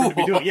rare thing for him to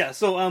be doing. Yeah,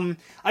 so I'm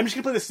just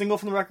gonna play the single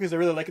from the record because I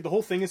really like it. The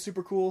whole thing is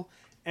super cool,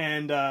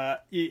 and I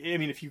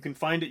mean, if you can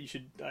find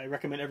it, I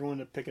recommend everyone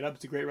to pick it up.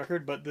 It's a great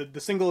record, but the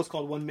single is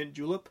called One Mint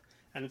Julep,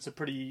 and it's a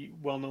pretty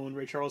well-known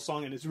Ray Charles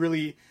song, and it's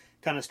really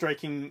kind of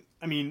striking.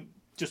 I mean,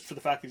 just for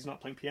the fact that he's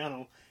not playing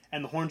piano,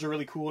 and the horns are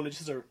really cool, and it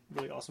just has a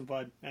really awesome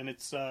vibe. And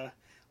it's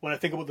when I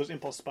think about those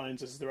Impulse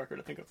spines, this is the record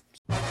I think of.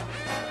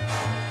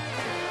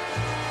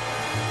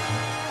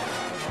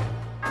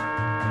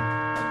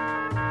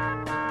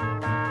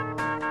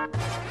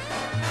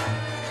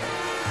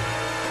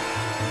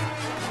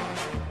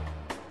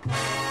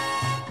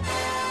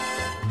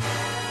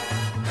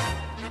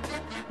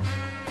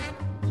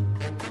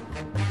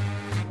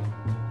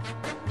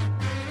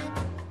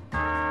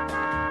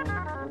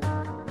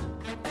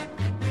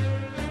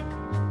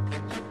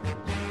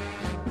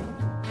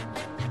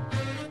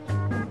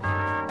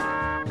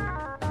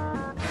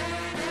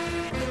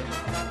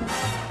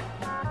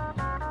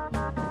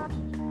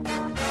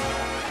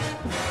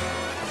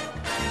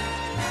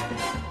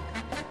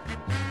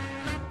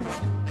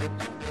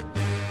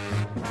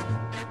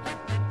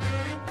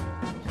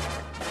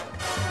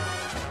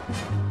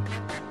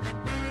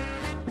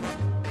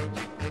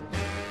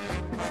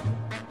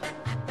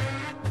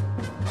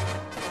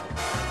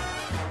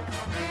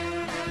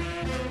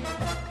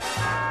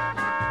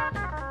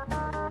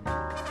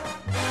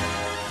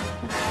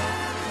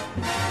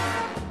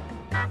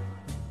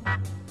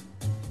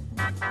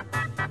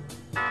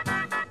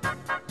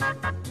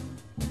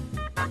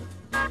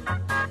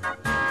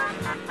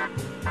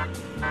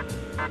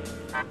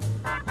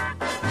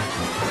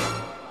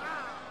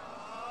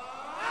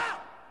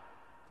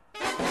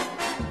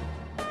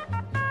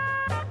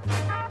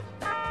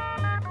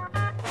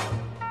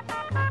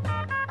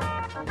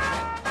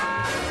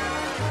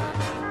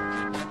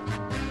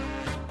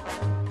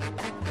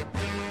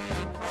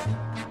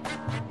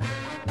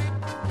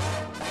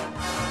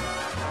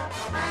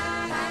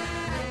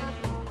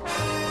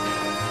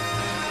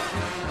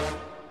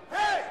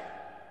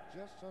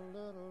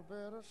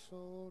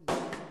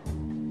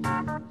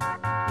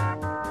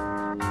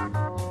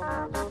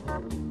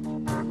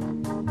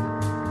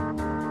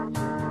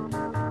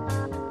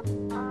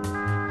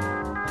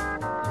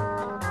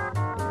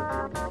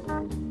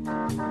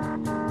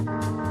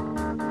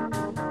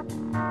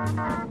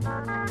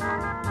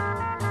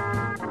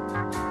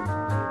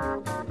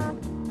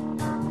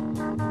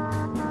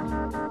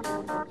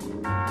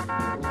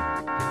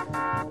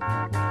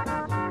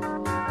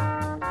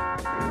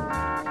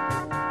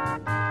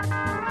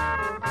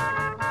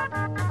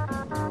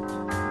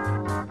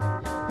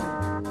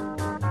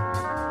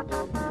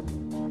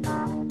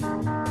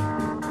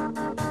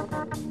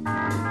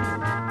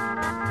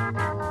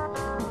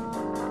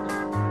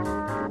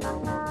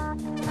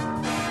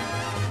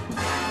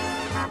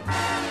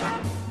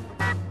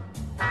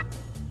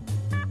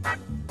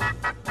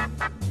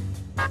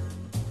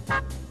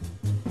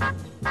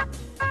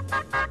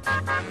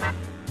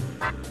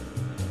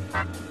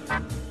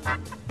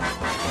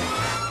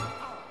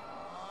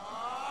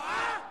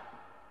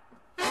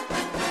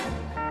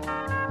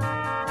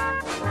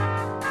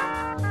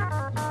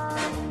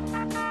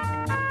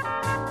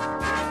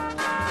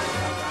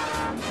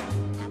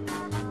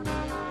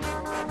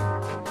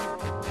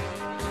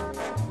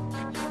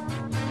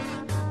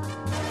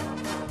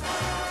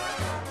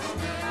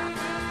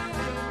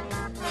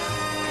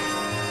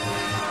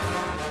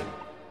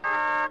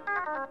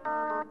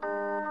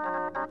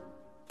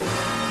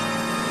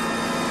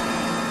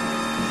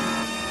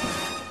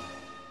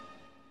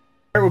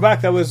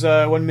 back. That was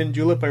 1 Minute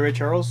Julep by Ray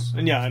Charles.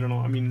 And yeah, I don't know.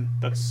 I mean,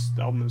 the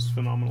album is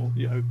phenomenal.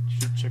 Yeah, you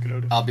should check it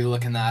out. I'll be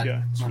looking at.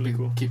 Yeah, it's really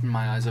cool. Keeping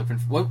my eyes open.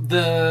 What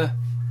the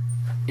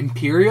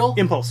Imperial?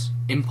 Impulse.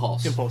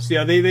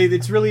 Yeah, they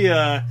it's really.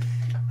 I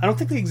don't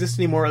think they exist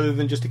anymore, other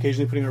than just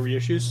occasionally putting out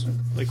reissues.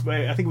 Like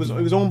I think it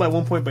was owned by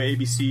one point by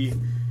ABC,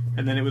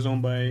 and then it was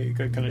owned by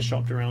kind of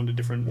shopped around to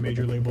different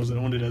major labels that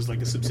owned it as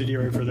like a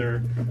subsidiary for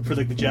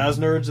like the jazz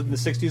nerds in the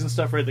 '60s and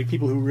stuff, right? Like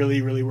people who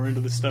really were into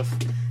this stuff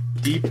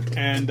deep.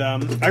 And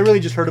I really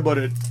just heard about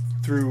it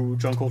through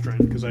John Coltrane,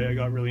 because I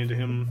got really into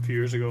him a few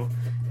years ago,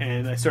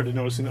 and I started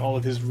noticing that all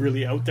of his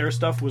really out there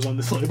stuff was on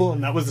this label,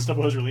 and that was the stuff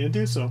I was really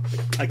into. So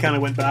I kind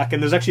of went back,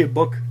 and there's actually a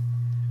book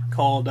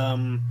called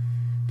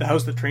The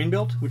House That Train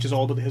Built, which is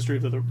all about the history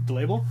of the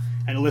label,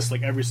 and it lists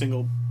like every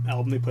single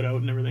album they put out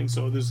and everything.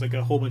 So there's like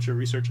a whole bunch of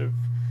research I've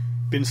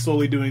been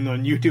slowly doing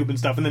on YouTube and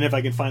stuff, and then if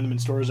I can find them in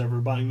stores ever,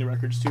 buying the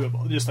records too,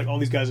 of just like all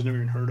these guys I've never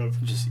even heard of,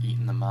 just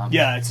eating them up.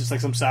 Yeah, it's just like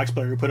some sax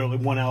player who put out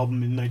like one album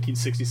in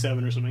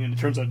 1967 or something, and it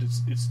turns out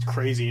it's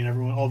crazy, and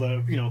everyone, all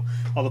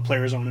the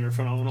players on it are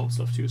phenomenal and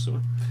stuff too.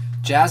 So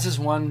jazz is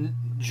one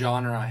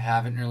genre I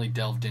haven't really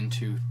delved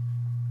into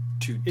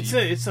too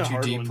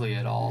hard deeply one.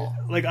 at all.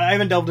 Like I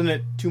haven't delved in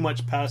it too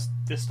much past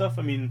this stuff.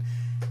 I mean,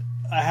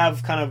 I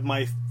have kind of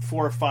my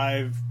 4 or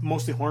 5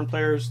 mostly horn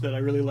players that I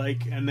really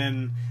like, and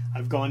then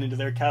I've gone into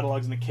their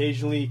catalogs and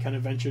occasionally kind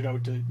of ventured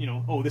out to,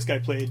 this guy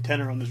played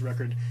tenor on this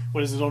record.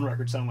 What does his own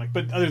record sound like?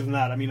 But other than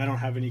that, I mean, I don't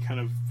have any kind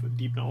of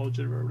deep knowledge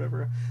or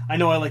whatever. I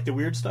know I like the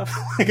weird stuff.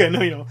 Like I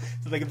know,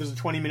 so like if there's a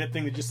 20-minute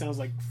thing that just sounds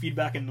like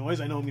feedback and noise,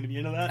 I know I'm going to be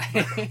into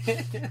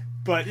that.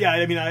 But yeah,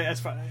 I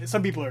mean,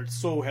 some people are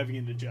so heavy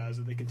into jazz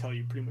that they can tell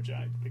you pretty much.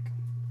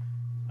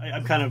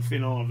 I'm kind of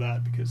in all of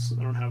that because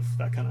I don't have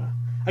that kind of.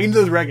 I can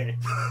do the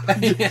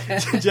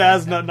reggae.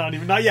 Jazz,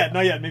 not yet.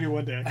 Maybe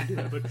one day I can do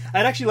that. But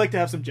I'd actually like to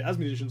have some jazz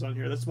musicians on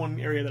here. That's one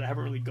area that I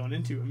haven't really gone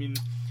into. I mean,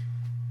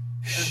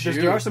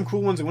 there are some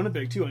cool ones in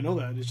Winnipeg too. I know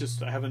that. It's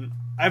just I have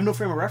no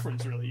frame of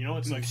reference really.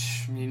 It's like,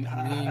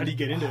 how do you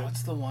get into it?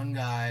 What's the one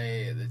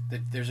guy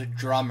that there's a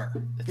drummer?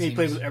 He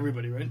plays with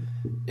everybody, right?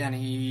 And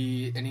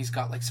he's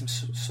got like some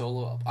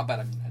solo. I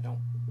don't.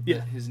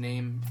 Yeah. His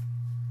name.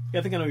 Yeah,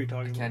 I think I know what you're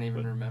talking about. I can't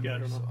even remember. Yeah, I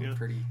don't know. So yeah. I'm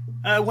pretty.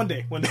 One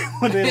day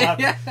it'll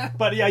happen.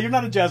 But yeah, you're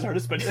not a jazz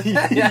artist, but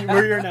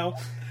we're here now.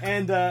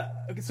 And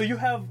so do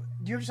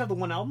you just have the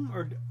one album,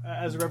 or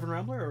as a Reverend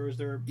Rambler, or is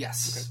there?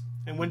 Yes. Okay.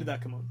 And when did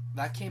that come out?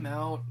 That came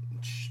out.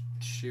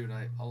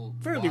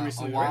 Fairly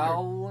recently, a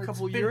while. Right? A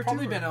couple it's years.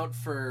 Probably been out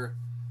for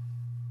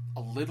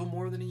a little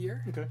more than a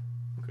year. Okay.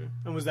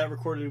 And was that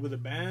recorded with a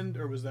band,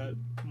 or was that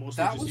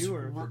mostly just you?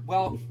 Or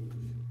well,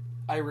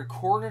 I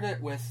recorded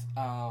it with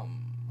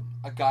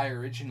a guy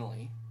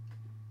originally,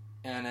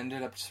 and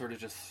ended up sort of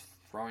just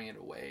throwing it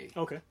away.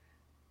 Okay.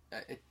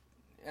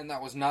 And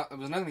that was not. It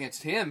was nothing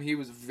against him. He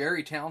was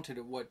very talented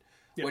at what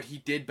he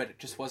did, but it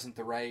just wasn't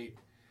the right.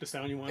 The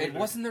sound you wanted. It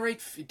wasn't the right.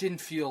 It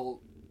didn't feel.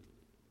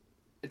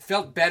 It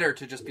felt better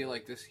to just be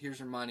like this. Here's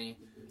your money.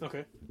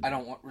 Okay. I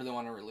don't really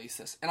want to release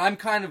this, and I'm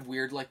kind of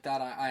weird like that.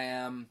 I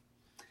am.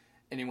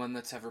 Anyone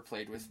that's ever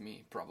played with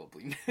me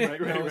probably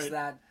knows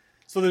that.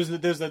 So there's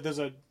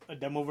a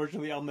demo version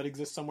of the album that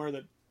exists somewhere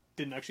that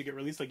didn't actually get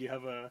released. Like you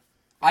have a.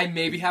 I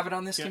maybe have it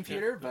on this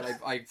computer, but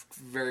I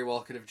very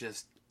well could have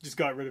just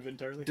got rid of it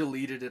entirely.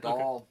 Deleted it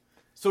all.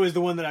 So is the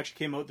one that actually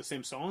came out the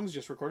same songs,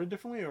 just recorded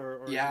differently,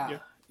 or yeah.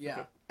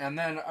 Okay. And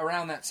then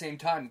around that same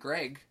time,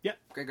 Greg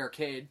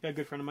Arcade,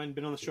 good friend of mine,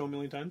 been on the show a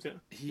million times.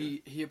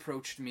 He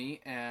approached me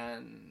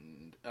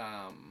and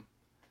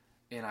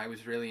I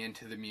was really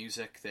into the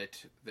music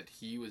that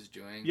he was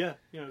doing. Yeah,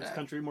 it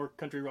was more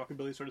country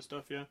rockabilly sort of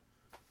stuff. Yeah.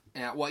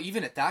 Yeah, well,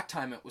 even at that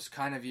time, it was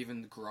kind of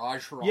even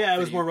garage rock. Yeah, it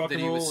was more rock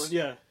and roll.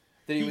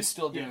 That he was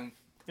still doing.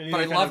 Yeah. But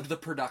I loved the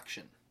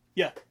production.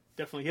 Yeah,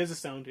 definitely. He has a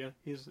sound,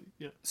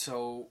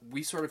 So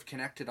we sort of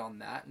connected on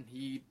that, and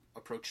he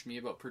approached me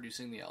about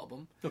producing the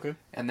album. Okay.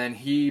 And then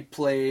he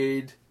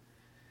played...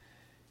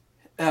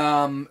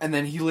 and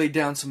then he laid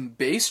down some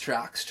bass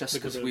tracks, just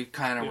because we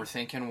kind of were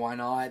thinking, why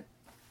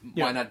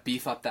not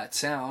beef up that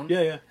sound?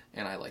 Yeah.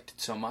 And I liked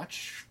it so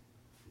much...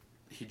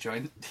 He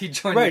joined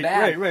the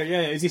band. Right.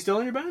 Yeah. Is he still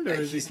in your band, or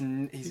is he's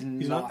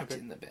not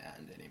in the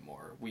band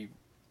anymore? We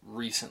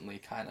recently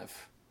kind of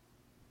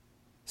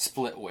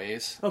split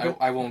ways. Okay.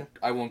 I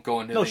won't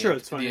go into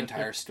the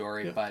entire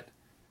story, but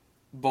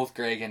both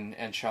Greg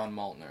and Sean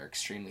Moulton are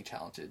extremely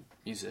talented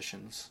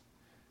musicians.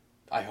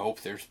 I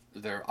hope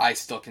I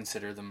still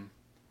consider them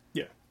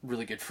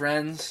really good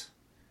friends,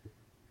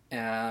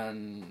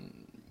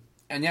 and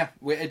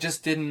it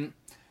just didn't.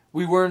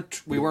 We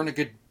weren't a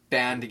good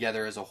band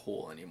together as a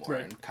whole anymore,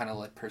 and kind of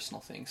let personal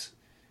things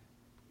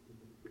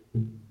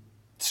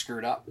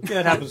screwed up. Yeah,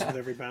 it happens with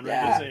every band,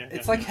 right?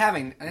 It's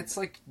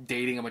like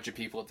dating a bunch of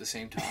people at the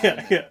same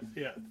time.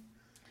 Yeah.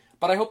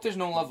 But I hope there's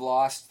no love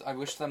lost. I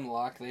wish them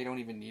luck. They don't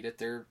even need it.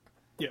 They're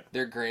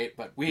great,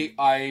 but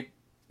I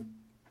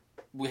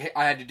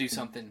had to do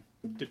something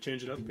to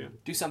change it up. Yeah,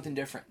 do something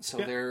different. So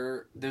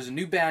there's a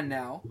new band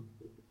now.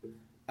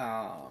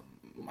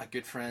 My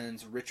good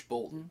friends Rich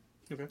Bolton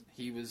Okay.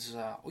 He was.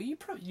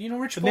 You know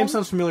Rich. The name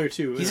sounds familiar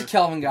too. He's a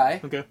Kelvin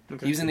guy. Okay.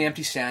 He was in the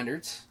Empty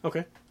Standards.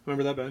 Okay.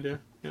 Remember that band?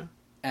 Yeah.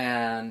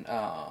 And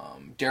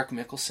Derek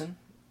Mickelson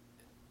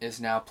is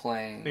now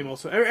playing. Name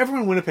also.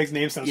 Everyone in Winnipeg's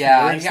name sounds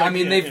familiar. Yeah. I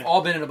mean, they've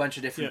all been in a bunch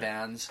of different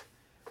bands.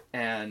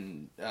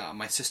 And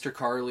my sister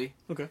Carly.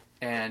 Okay.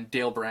 And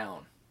Dale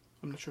Brown.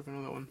 I'm not sure if I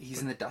know that one.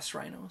 He's in the Dust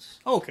Rhinos.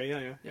 Oh,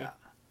 okay. Yeah.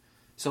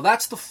 So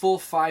that's the full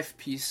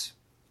 5-piece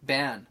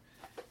band.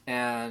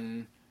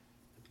 And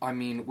I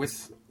mean,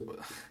 with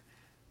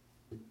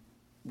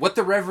what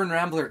the Reverend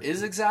Rambler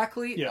is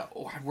exactly,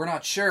 we're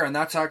not sure. And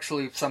that's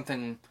actually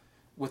something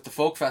with the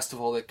folk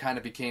festival that kind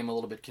of became a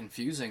little bit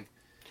confusing.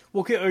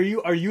 Well, okay,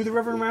 are you the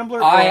Reverend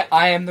Rambler?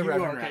 I am the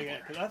Reverend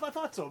Rambler. Yeah, I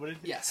thought so, but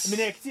yes. I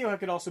mean, I can see how it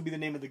could also be the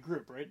name of the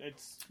group, right?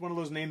 It's one of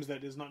those names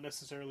that is not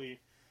necessarily,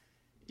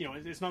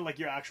 it's not like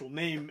your actual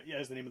name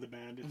as the name of the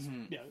band. It's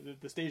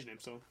the stage name,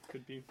 so it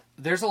could be.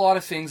 There's a lot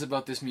of things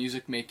about this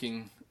music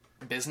making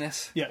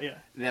business. Yeah.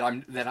 That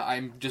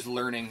I'm just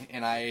learning,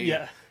 and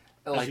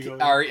like go,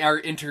 our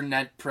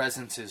internet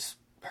presence is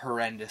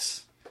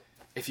horrendous.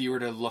 If you were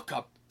to look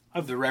up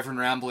the Reverend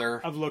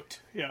Rambler, I've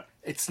looked. Yeah.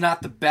 It's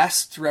not the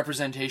best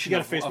representation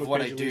of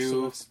what I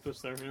do. So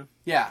that's there,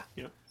 yeah.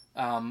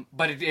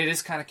 But it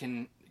is kind of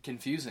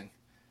confusing.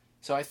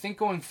 So I think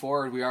going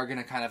forward, we are going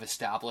to kind of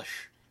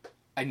establish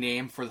a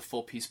name for the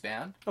full piece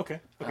band. Okay.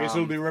 So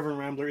it'll be Reverend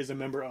Rambler is a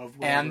member of.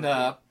 And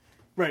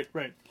right.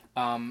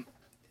 And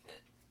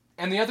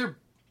the other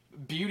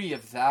beauty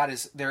of that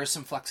is there is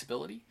some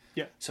flexibility.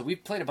 Yeah. So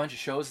we've played a bunch of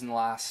shows in the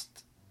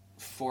last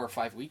 4 or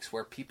 5 weeks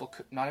where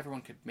not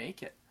everyone could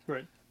make it.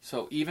 Right.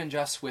 So even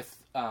just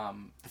with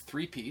the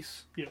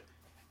 3-piece,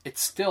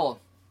 it's still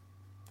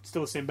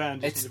the same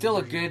band. It's still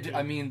a good. Yeah.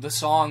 I mean, the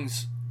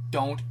songs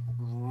don't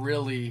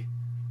really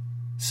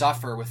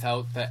suffer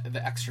without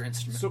the extra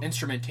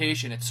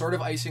instrumentation. It's sort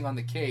of icing on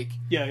the cake.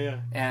 Yeah.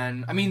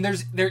 And I mean,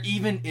 there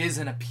even is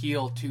an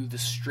appeal to the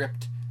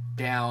stripped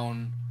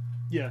down.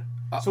 Yeah.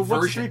 So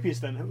what's a 3-piece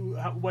then?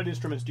 What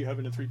instruments do you have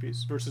in a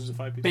 3-piece versus a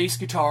 5-piece? Bass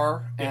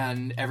guitar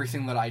and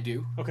everything that I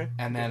do. Okay.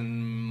 And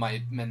then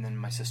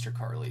my sister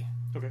Carly.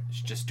 Okay.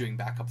 She's just doing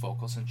backup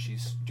vocals and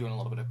she's doing a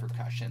little bit of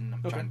percussion.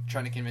 I'm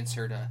trying to convince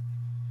her to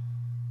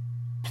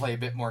play a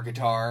bit more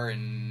guitar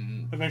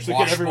and eventually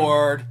get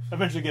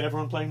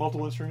everyone playing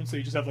multiple instruments. So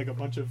you just have like a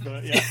bunch of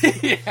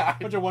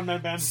bunch of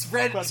one-man bands.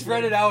 Spread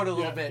it out a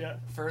little bit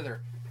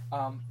further.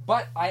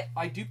 But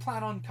I do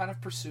plan on kind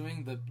of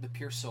pursuing the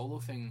pure solo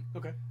thing.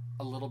 Okay.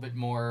 A little bit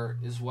more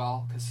as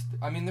well, because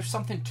I mean, there's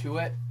something to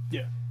it.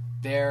 Yeah.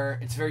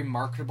 It's very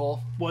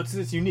marketable. Well,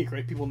 it's unique,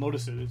 right? People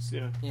notice it.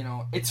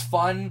 It's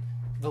fun.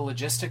 The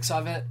logistics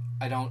of it.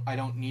 I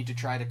don't need to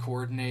try to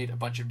coordinate a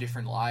bunch of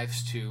different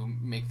lives to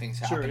make things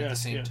happen at the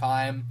same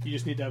time. You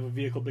just need to have a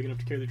vehicle big enough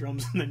to carry the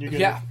drums, and then you're good.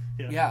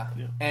 Yeah.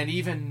 And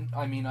even,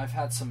 I mean, I've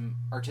had some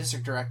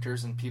artistic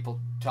directors and people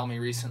tell me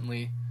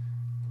recently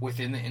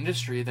within the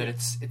industry that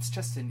it's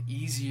just an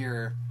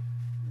easier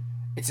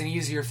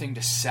thing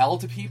to sell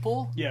to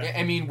people. Yeah.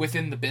 I mean,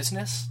 within the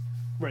business.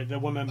 Right, the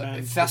one-man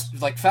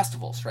band. Like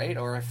festivals, right?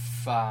 Or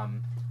if,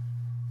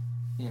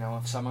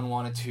 if someone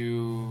wanted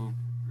to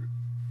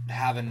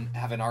have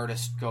an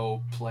artist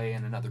go play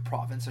in another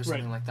province or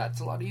something like that, it's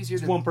a lot easier.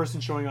 It's one person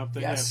showing up.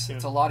 It's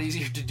a lot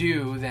easier to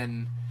do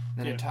than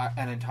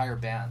an entire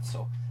band.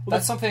 So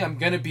that's something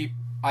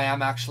I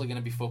am actually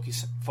going to be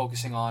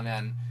focusing on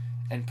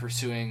and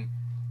pursuing,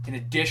 in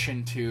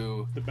addition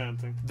to the band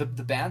thing. The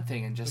band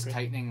thing, and just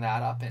tightening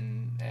that up,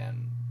 and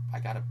I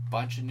got a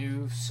bunch of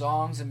new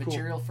songs and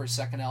material for a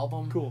second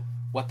album. Cool.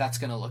 What that's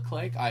going to look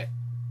like,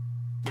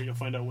 you'll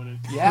find out when it.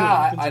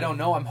 Yeah, I don't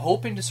know. I'm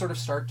hoping to sort of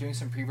start doing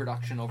some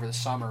pre-production over the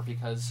summer,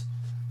 because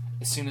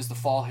as soon as the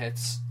fall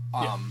hits,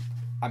 I'm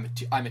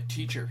a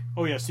teacher.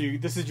 Oh yeah, so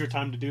this is your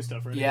time to do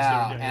stuff, right?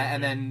 Yeah,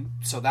 and then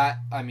so that,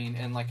 I mean,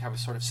 and like I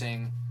was sort of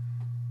saying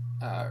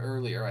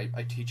earlier,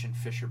 I teach in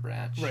Fisher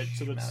Branch, right?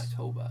 So that's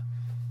Manitoba.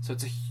 So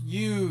it's a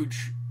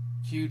huge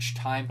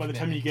time. By the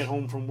time you get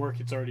home from work,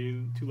 it's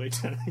already too late.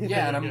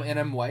 And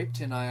I'm wiped,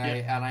 and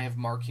I have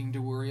marking to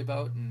worry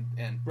about,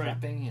 and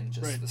prepping, and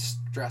just the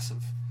stress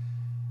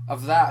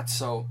of that.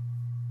 So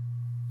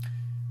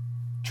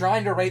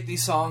trying to write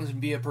these songs and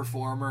be a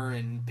performer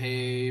and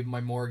pay my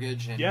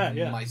mortgage and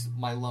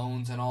my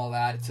loans and all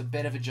that, it's a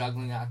bit of a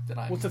juggling act that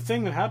I'm. Well, it's a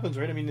thing that happens,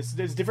 right? I mean, it's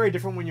very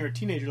different when you're a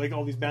teenager, like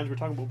all these bands we're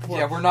talking about before.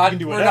 Yeah, we're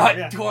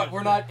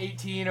not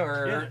 18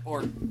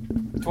 or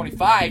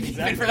 25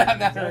 even for that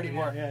matter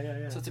anymore.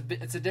 Yeah. So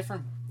it's a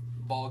different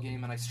ball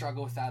game, and I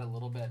struggle with that a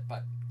little bit,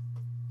 but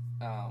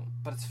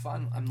it's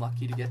fun. I'm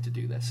lucky to get to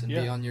do this and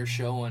be on your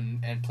show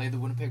and play the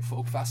Winnipeg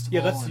Folk Festival.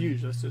 Yeah, that's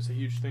huge. That's a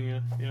huge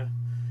thing. Yeah.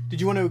 Did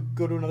you want to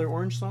go to another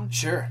Orange song?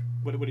 Sure.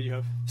 What did you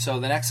have? So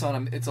the next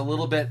one, it's a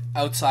little bit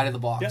outside of the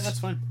box. Yeah, that's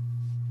fine.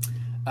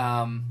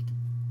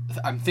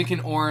 I'm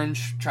thinking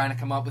Orange, trying to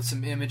come up with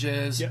some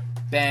images. Yeah.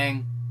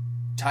 Bang,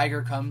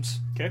 Tiger comes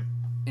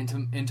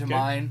into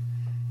mind.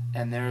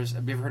 And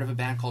have you ever heard of a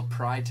band called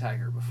Pride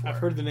Tiger before? I've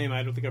heard the name.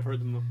 I don't think I've heard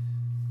them though.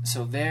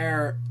 So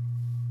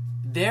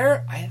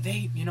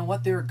you know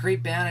what? They're a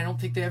great band. I don't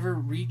think they ever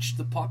reached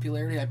the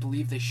popularity I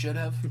believe they should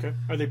have. Okay.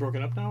 Are they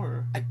broken up now,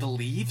 or? I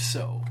believe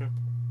so. Okay.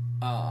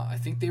 I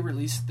think they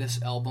released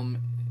this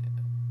album,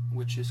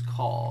 which is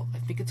called, I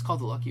think it's called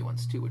The Lucky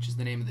Ones too, which is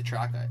the name of the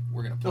track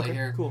we're gonna play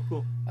here.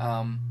 Cool.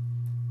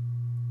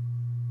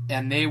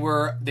 And they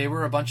were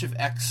a bunch of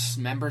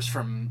ex-members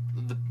from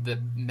the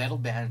metal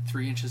band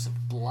 3 Inches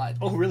of Blood.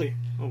 Oh, really?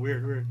 Oh,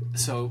 weird.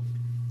 So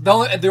the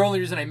only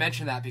reason I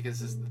mention that because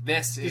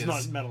this is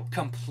not metal.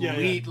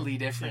 Completely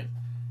different.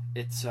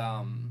 Yeah. It's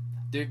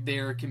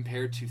they're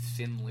compared to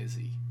Thin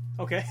Lizzy.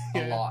 Okay.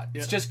 A lot.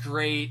 Yeah. It's just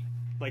great,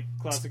 like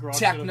classic rock.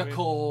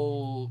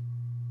 Technical,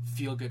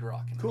 feel good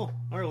rock. Cool.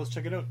 All right, let's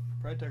check it out.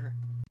 Pride Tiger.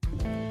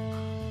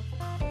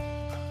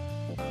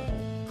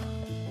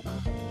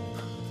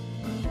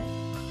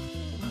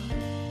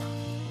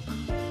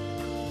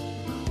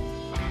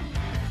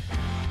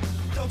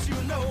 Don't you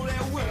know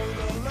that we're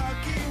the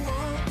lucky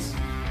ones?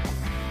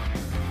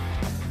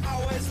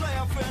 Always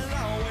laughing,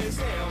 always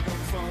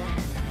having fun.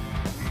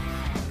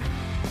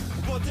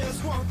 But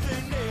there's one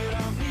thing that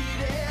I'm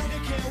needing.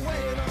 It can't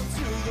wait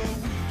until the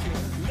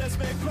weekend. Let's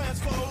make plans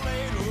for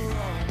later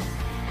on.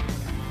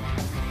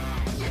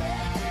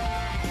 Yeah.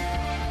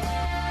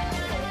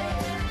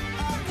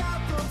 I got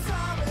the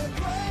time and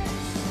place.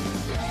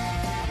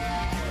 Yeah.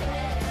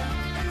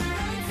 And it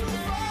ain't too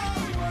far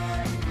away.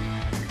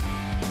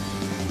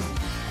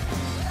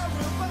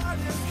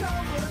 Everybody's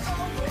coming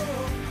over.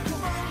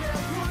 Come on,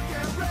 let's put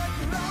that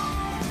record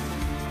on.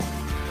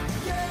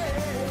 Yeah.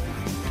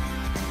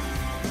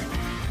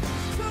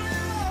 Turn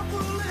it up a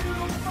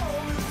little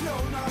more if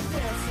you're not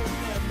dancing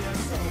and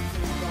there's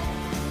something wrong.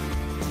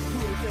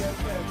 Put that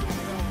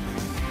record on.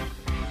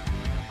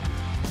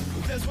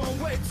 There's one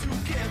way to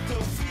get the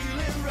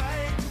feeling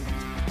right.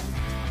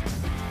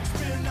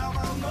 Spend all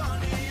my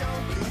money on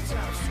good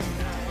times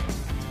tonight.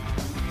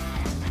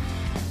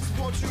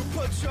 Won't you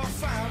put your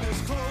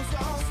finest clothes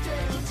on?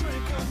 Stay and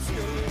drink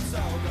until it's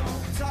all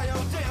gone. Tie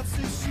your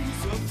dancing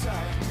shoes up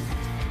tight.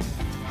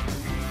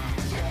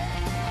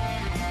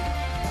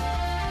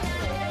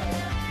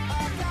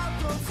 I got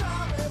the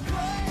time and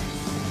place.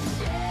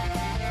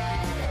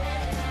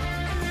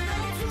 And it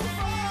ain't too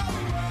far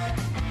away.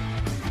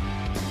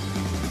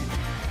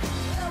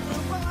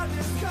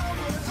 Everybody's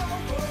coming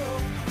over.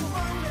 Come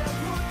on, let's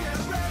put that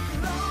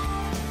record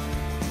on.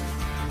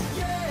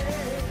 Yeah.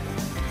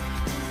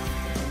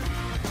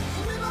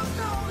 We don't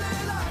know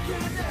that I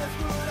can dance,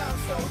 but I'm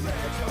so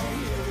glad you're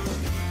here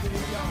with me,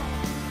 y'all.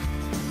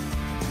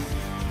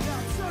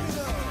 Now turn it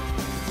up.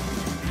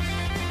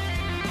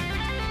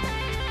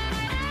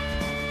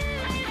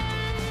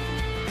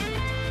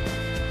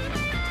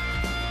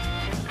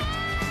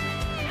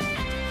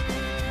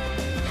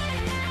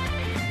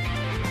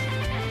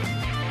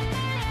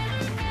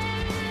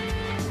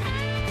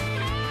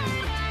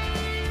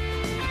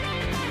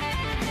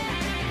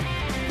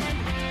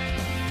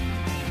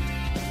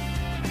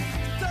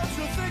 Don't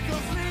you think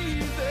of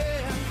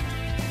leaving?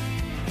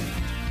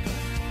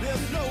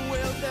 There's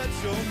nowhere that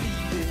you're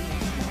needed.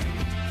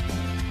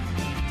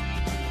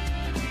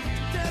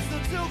 Dance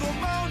until the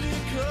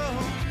morning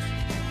comes.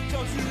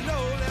 Don't you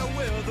know that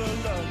we're the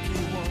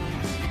lucky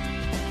ones?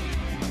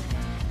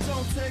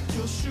 Don't take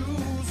your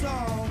shoes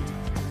off.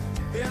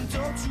 And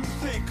don't you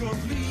think of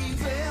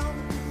leaving?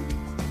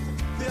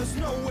 There's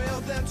nowhere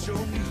that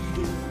you're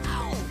needed.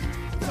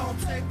 Don't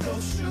take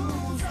those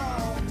shoes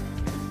off.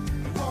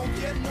 Won't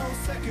get no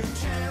second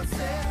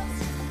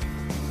chances.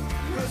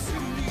 'Cause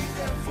you need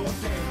them for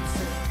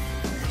dancing.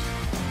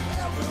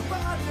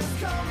 Everybody's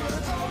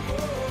coming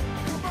over.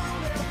 Come on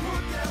and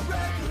put that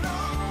record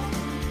on.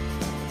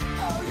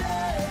 Oh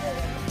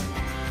yeah.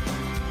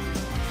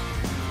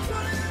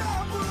 Turn it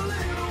up a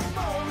little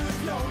more if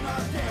you're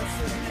not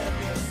dancing and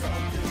there's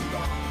something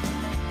wrong.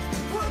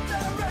 Put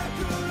that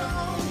record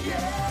on,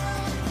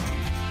 yeah.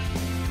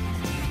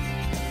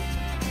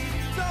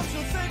 Don't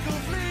you think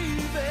of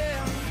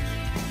leaving?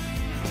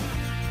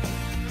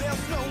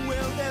 There's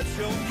nowhere that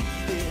you're needed.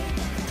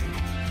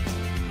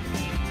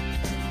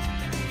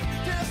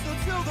 Dance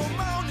until the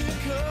morning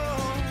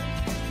comes.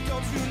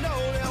 Don't you know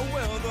that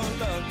we're the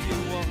lucky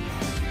ones?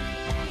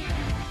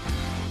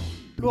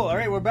 Cool. All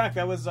right, we're back.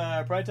 That was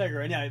Pride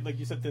Tiger, and yeah, like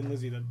you said, Thin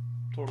Lizzy, that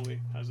totally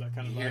has that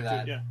kind of You hear vibe to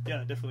that? it.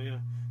 Yeah, definitely. Yeah,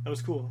 that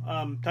was cool.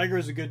 Tiger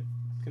is a good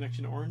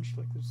connection to Orange.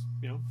 Like, there's,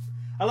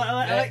 I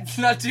like. It's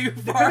not too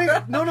far.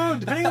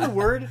 Depending on the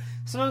word,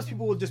 sometimes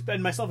people will just,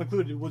 and myself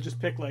included, will just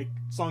pick like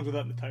songs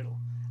without in the title.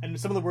 And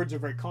some of the words are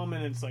very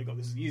common, and it's like, oh,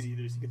 this is easy.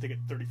 You can think of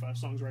 35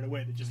 songs right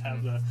away that just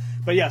have the.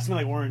 But yeah, something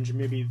like Orange,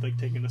 maybe like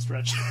taking a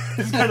stretch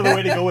is kind of the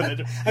way to go with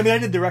it. I mean, I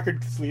did the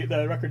record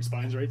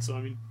spines, right? So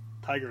I mean,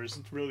 Tiger is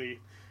really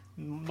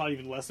not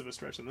even less of a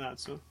stretch than that.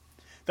 So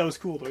that was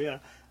cool, though. Yeah.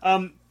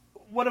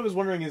 What I was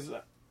wondering is,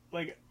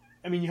 like,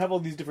 I mean, you have all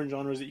these different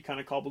genres that you kind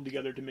of cobbled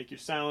together to make your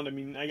sound. I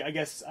mean, I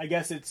guess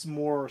it's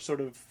more sort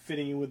of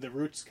fitting in with the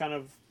Roots kind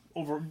of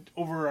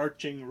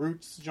overarching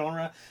Roots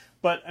genre.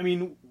 But I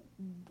mean,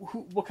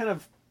 what kind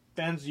of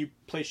bands do you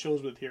play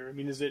shows with here? I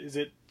mean, is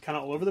it kind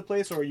of all over the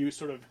place, or are you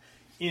sort of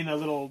in a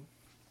little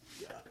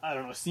I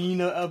don't know,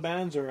 scene of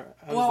bands, or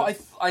well,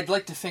 I'd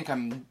like to think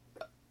I'm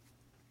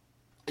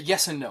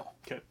yes and no.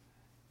 Okay.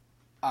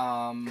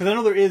 Because I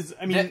know there is.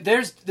 I mean,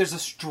 there's a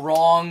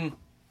strong.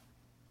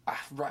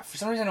 For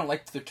some reason, I don't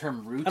like the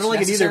term roots. I don't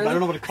like it either, but I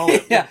don't know what to call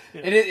it. Yeah.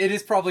 It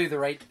is probably the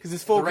right, because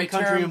it's folk right and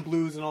country term. And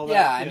blues and all that.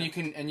 Yeah,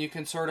 and you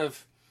can sort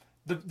of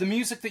the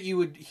music that you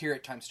would hear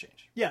at times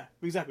change. Yeah,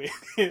 exactly.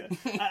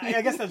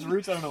 I guess that's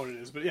roots. I don't know what it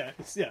is, but yeah,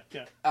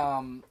 yeah.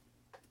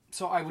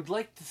 So I'd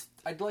like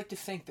to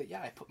think that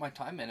I put my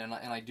time in, and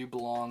I do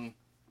belong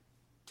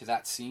to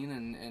that scene,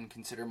 and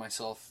consider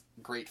myself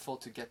grateful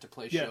to get to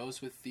play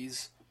shows with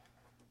these.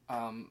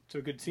 So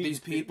a good scene. These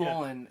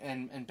people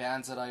and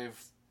bands that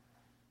I've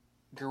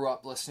grew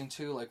up listening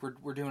to. Like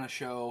we're doing a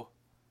show.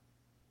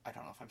 I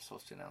don't know if I'm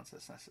supposed to announce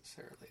this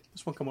necessarily.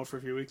 This won't come out for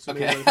a few weeks. So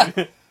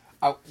Okay.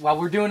 Well,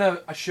 we're doing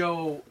a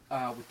show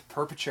with the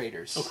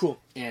Perpetrators. Oh, cool.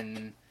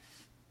 That'd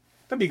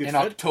be a good in fit.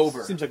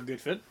 October. Seems like a good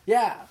fit.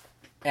 Yeah,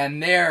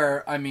 and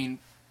I mean,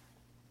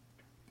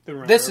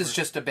 this is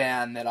just a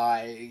band that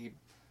I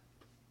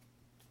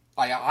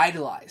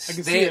idolize. I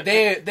can see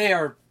it. They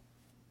are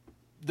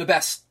the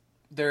best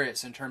there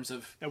is in terms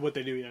of what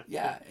they do.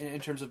 Yeah. In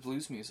terms of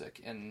blues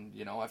music, and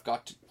I've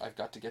got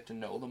to get to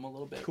know them a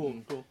little bit.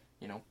 Cool.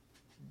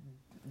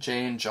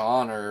 Jay and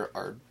John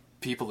are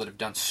people that have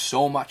done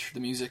so much for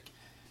the music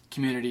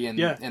community and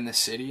in the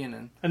city,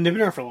 and they've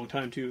been around for a long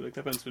time too. Like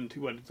that band's been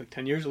like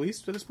 10 years at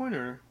least at this point,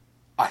 or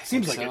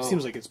seems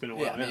like it's been a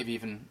while. Yeah,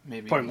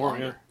 maybe probably more.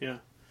 Longer. Yeah.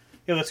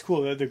 That's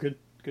cool. They're good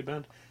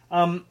band.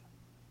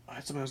 I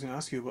had something I was going to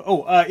ask you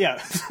about.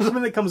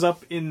 Something that comes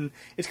up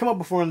it's come up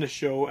before on the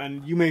show,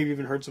 and you may have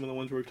even heard some of the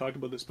ones where we've talked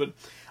about this, but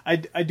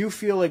I do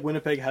feel like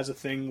Winnipeg has a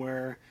thing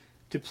where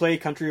to play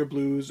country or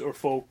blues or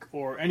folk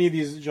or any of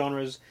these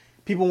genres,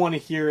 people want to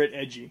hear it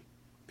edgy.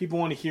 People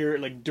want to hear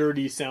it like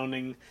dirty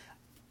sounding.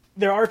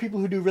 There are people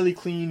who do really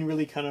clean,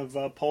 really kind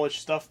of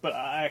polished stuff, but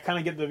I kind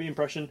of get the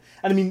impression,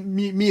 and I mean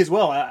me as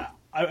well.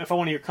 If I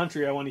want to hear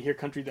country, I want to hear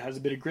country that has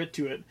a bit of grit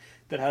to it,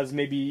 that has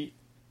maybe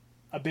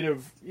a bit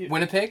of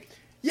Winnipeg.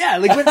 Yeah,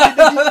 like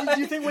do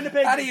you think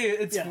Winnipeg?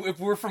 If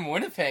we're from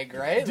Winnipeg,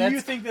 right? Do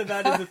you think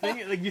that is the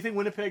thing? Like, do you think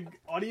Winnipeg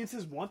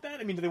audiences want that?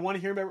 I mean, do they want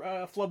to hear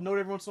a flub note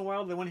every once in a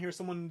while? Do they want to hear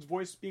someone's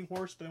voice being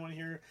hoarse? Do they want to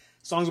hear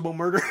songs about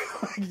murder?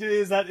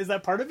 Is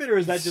that part of it, or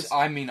is that just?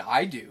 I mean,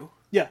 I do.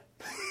 Yeah.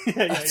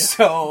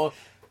 So,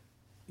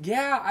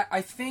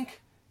 I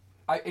think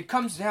it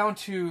comes down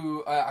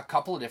to a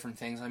couple of different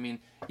things. I mean,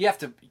 you have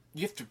to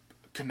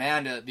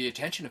command the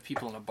attention of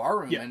people in a bar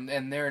room,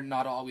 and they're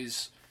not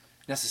always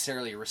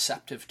necessarily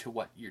receptive to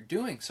what you're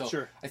doing. So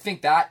sure. I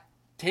think that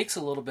takes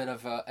a little bit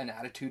of an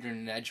attitude and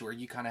an edge where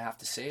you kind of have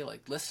to say,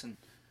 like, listen,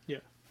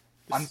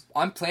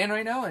 I'm playing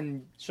right now,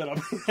 and shut up.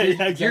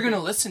 Exactly. You're going to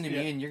listen to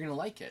me, and you're going to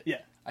like it.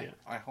 Yeah.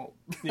 I hope.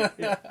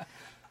 Yeah.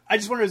 I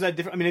just wonder, is that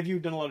different? I mean, have you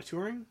done a lot of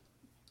touring?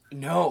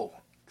 No.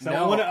 I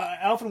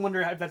often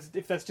wonder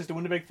if that's just a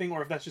Winnipeg thing,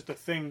 or if that's just a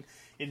thing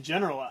in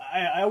general.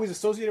 I always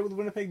associate it with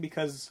Winnipeg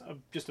because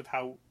of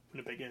how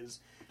Winnipeg is.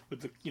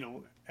 With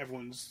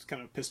everyone's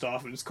kind of pissed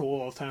off and it's cold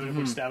all the time and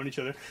everyone's stabbing each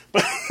other,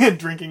 but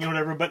drinking and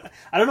whatever. But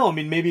I don't know. I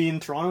mean, maybe in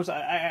Toronto,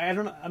 I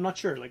don't know. I'm not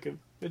sure. Like,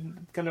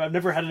 I've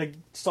never had a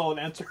solid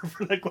answer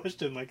for that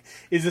question. Like,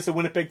 is this a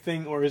Winnipeg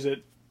thing, or is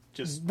it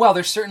just? Well,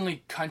 there's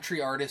certainly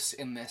country artists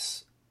in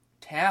this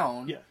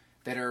town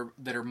that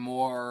are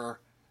more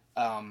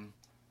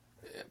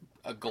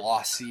a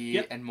glossy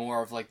and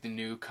more of like the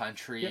new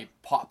country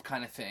pop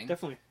kind of thing.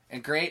 Definitely.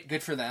 And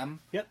good for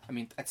them. Yep. I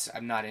mean,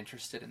 I'm not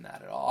interested in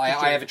that at all.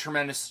 I have a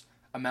tremendous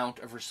amount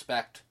of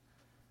respect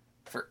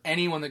for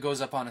anyone that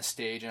goes up on a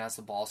stage and has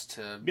the balls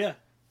to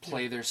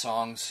play their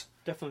songs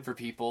for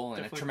people,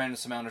 and a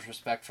tremendous amount of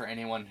respect for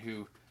anyone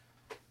who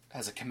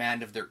has a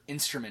command of their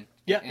instrument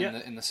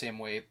in the same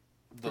way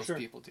those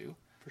people do.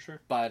 For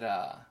sure. But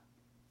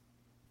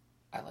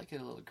I like it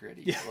a little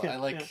gritty. Yeah, I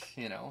like,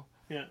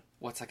 Yeah.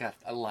 What's like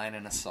a line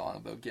in a song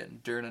about getting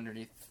dirt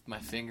underneath my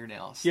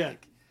fingernails. Yeah.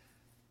 Like,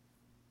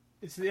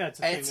 it's a thing,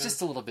 it's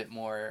just a little bit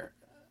more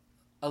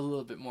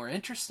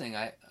interesting.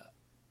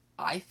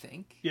 I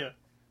think. Yeah.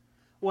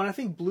 Well, and I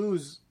think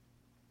blues,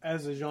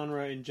 as a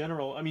genre in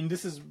general. I mean,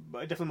 this is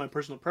definitely my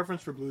personal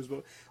preference for blues,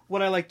 but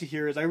what I like to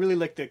hear is I really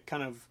like the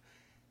kind of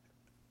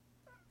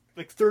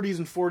like 30s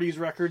and 40s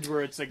records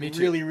where it's like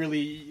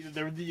really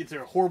it's a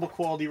horrible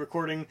quality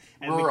recording,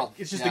 and rural.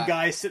 It's just a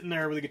guy sitting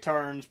there with a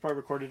guitar, and it's probably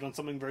recorded on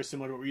something very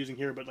similar to what we're using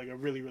here, but like a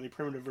really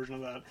primitive version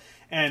of that.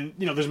 And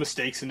there's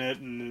mistakes in it,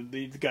 and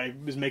the guy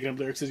is making up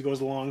lyrics as he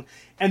goes along.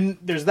 And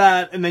there's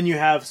that, and then you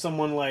have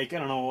someone like I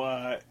don't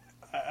want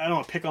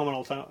to pick on him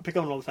all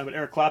the time, but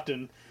Eric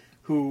Clapton,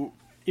 who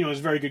is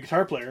a very good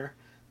guitar player,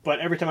 but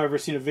every time I've ever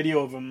seen a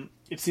video of him,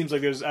 it seems like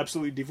there's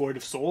absolutely devoid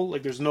of soul.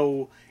 Like there's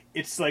no,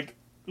 it's like,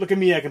 look at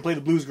me, I can play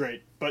the blues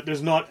great, but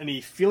there's not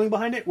any feeling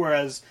behind it,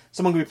 whereas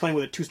someone could be playing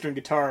with a 2-string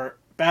guitar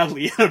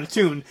badly out of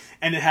tune,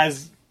 and it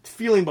has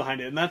feeling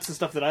behind it, and that's the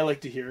stuff that I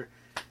like to hear.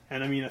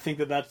 And I mean, I think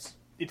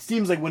it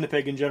seems like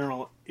Winnipeg in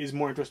general is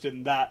more interested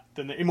in that,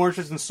 more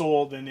interested in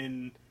soul than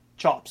in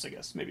chops, I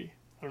guess, maybe.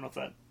 I don't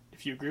know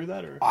if you agree with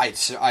that, or...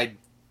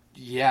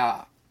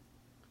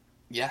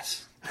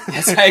 Yes.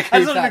 Yes, I agree.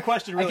 That's not a good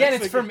question, really. Again,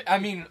 it's from. I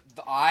mean,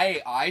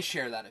 I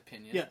share that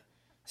opinion. Yeah.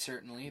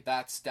 Certainly,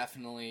 that's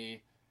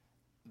definitely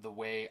the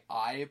way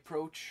I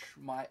approach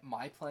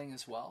my playing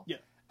as well. Yeah.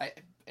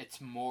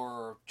 It's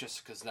more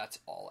just because that's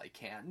all I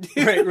can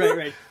do.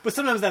 Right. But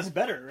sometimes that's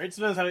better, right?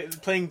 Sometimes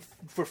playing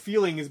for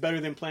feeling is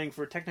better than playing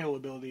for technical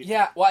ability.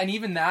 Yeah, well, and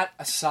even that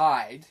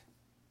aside,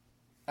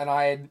 and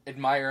I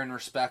admire and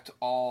respect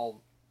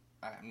all.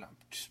 I'm not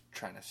just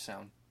trying to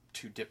sound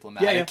too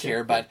diplomatic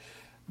here, but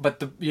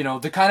the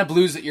the kind of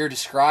blues that you're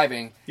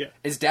describing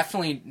is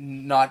definitely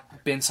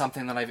not been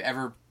something that I've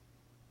ever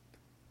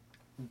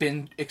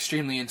been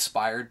extremely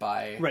inspired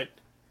by. Right.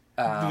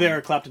 The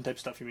Eric Clapton type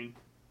stuff, you mean?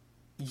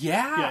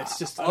 Yeah, it's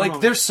just like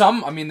there's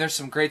some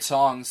great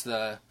songs.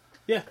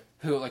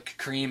 Who like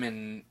Cream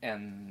and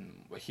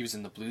he was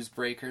in the Blues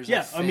Breakers.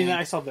 Yeah, I mean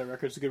I saw that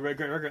record. It's a great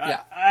record.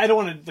 Yeah. I don't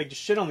want to like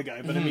just shit on the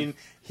guy, but I mean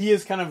he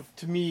is kind of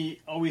to me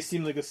always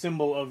seemed like a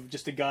symbol of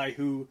just a guy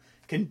who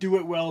can do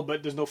it well,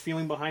 but there's no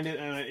feeling behind it,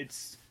 and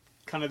it's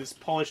kind of this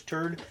polished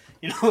turd,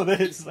 that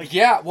it's like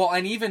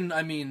and even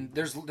I mean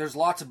there's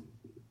lots of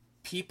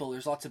people,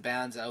 there's lots of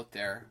bands out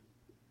there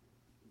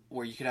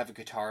where you could have a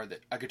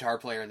guitar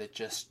player that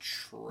just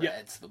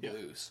shreds the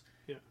blues.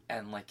 Yeah.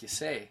 And like you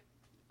say,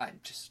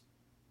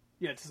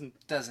 it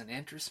doesn't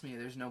interest me.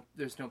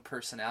 There's no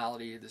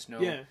personality, there's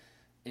no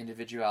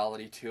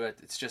individuality to it.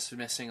 It's just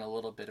missing a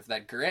little bit of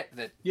that grit,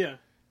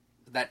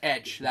 that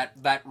edge,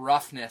 that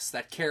roughness,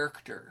 that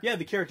character. Yeah,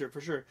 the character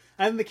for sure.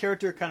 I think the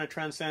character kind of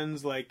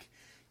transcends like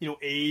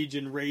age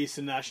and race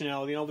and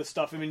nationality and all this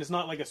stuff. I mean, it's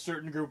not like a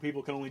certain group of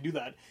people can only do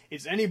that.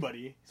 It's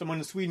anybody. Someone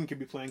in Sweden could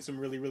be playing some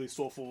really, really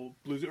soulful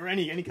blues or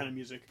any kind of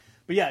music.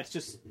 But yeah, it's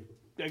just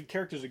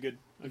character's a good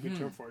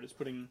term for it. It's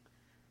putting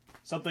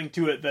something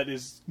to it that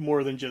is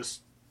more than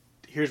just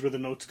here's where the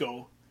notes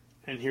go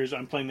and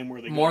I'm playing them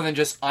where they go. More than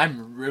just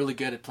I'm really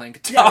good at playing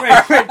guitar.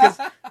 Yeah, right. Because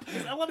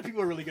a lot of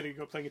people are really good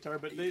at playing guitar,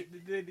 but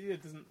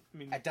it doesn't. I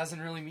mean, it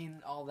doesn't really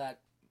mean all that.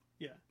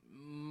 Yeah.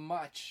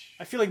 Much.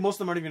 I feel like most of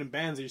them aren't even in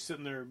bands. They just sit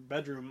in their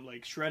bedroom,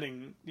 like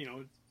shredding,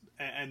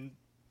 and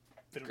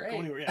they don't go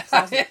anywhere. Yeah.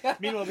 Awesome.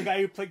 Meanwhile, the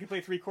guy who can play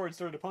 3 chords,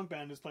 started a punk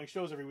band, is playing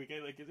shows every week.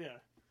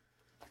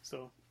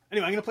 So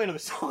anyway, I'm gonna play another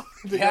song.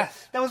 That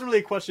wasn't really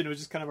a question. It was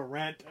just kind of a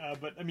rant.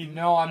 But I mean,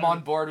 no, I'm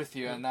on board with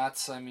you, and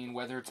that's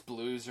whether it's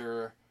blues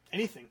or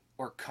anything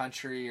or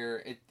country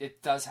or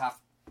it does have.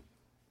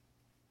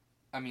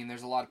 I mean,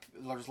 there's a lot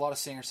of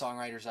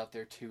singer-songwriters out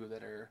there too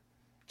that are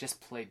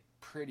just play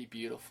pretty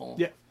beautiful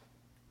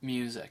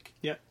music.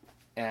 Yeah.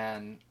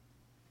 And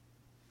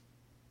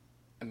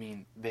I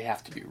mean, they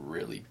have to be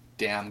really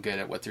damn good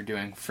at what they're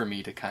doing for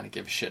me to kind of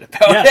give a shit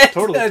about it. Yeah,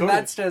 totally.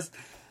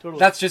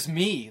 That's just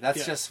me.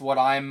 That's just what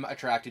I'm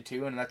attracted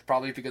to, and that's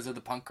probably because of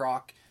the punk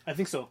rock. I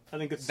think so. I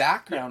think it's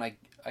background.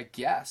 I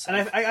guess.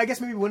 And I guess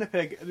maybe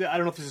Winnipeg. I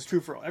don't know if this is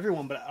true for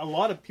everyone, but a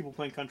lot of people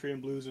playing country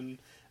and blues and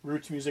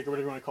roots music or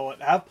whatever you want to call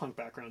it have punk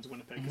backgrounds in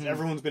Winnipeg because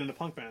everyone's been in a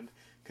punk band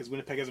because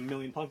Winnipeg has a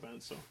million punk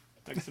bands. So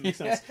I guess it makes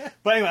sense.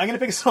 But anyway, I'm going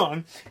to pick a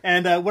song,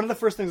 and one of the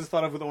first things I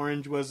thought of with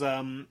Orange was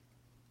a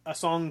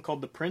song called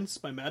 "The Prince"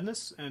 by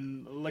Madness.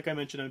 And like I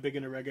mentioned, I'm big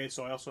into reggae,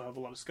 so I also have a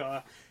lot of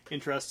ska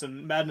interests.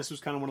 And Madness was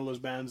kind of one of those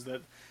bands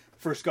that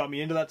first got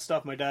me into that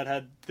stuff. My dad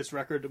had this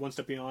record, One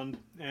Step Beyond,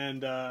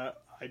 and I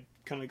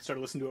kind of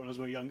started listening to it when I was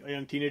a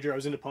young teenager. I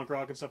was into punk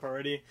rock and stuff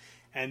already,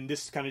 and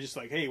this kind of just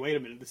like, hey, wait a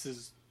minute,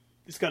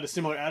 it's got a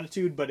similar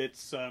attitude, but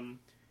it's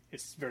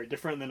very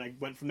different. And then I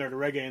went from there to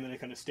reggae, and then I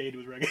kind of stayed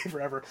with reggae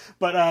forever.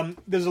 But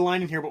there's a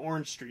line in here about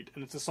Orange Street,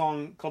 and it's a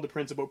song called "The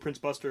Prince" about Prince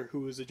Buster,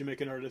 who is a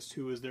Jamaican artist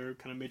who is their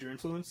kind of major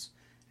influence.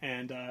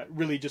 And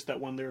really just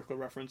that one lyrical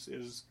reference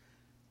is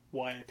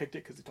why I picked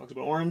it, because it talks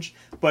about orange.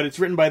 But it's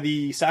written by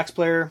the sax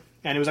player,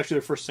 and it was actually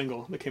their first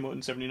single that came out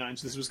in '79.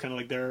 So this was kind of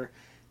like their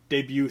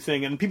debut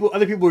thing. And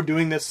other people were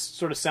doing this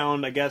sort of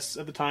sound, I guess,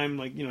 at the time.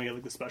 Like, you had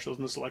like the Specials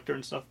and the Selector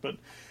and stuff. But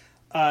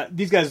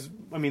these guys,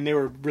 I mean, they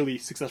were really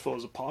successful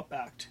as a pop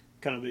act.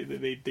 Kind of,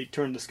 they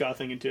turned the ska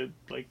thing into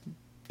like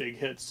big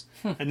hits.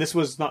 And this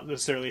was not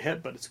necessarily a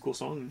hit, but it's a cool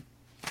song.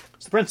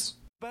 It's The Prince.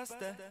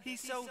 Buster, he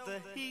sold the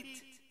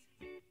heat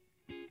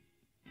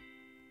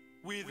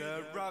with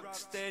a rock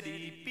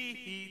steady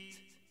beat.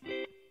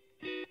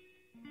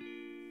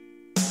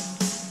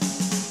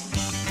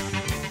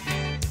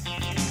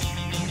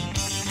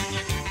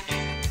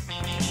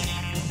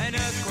 An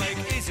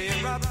earthquake is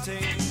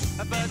erupting,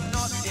 but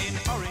not in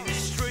Orange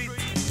Street.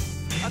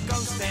 A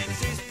ghost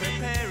dance is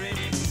preparing.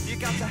 You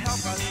got to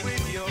help us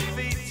with your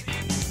feet.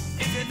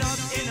 If you're not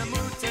in a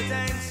mood to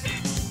dance,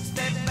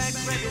 step back,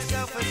 grab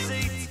yourself a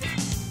seat.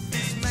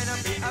 This may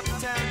not be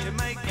uptown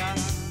Jamaica,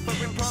 but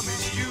we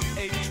promise you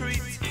a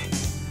treat.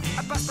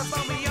 I bust the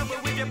phone me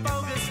over with your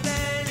bogus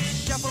stare.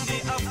 Shuffle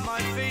me off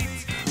my feet.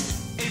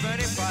 Even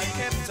if I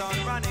kept on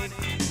running,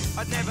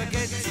 I'd never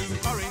get to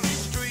Orange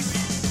Street.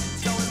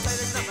 So I say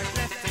there's nothing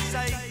left to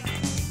say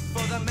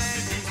for the man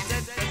who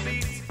set the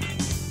beat.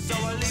 So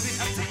I'll leave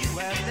it up to you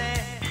out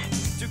there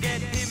to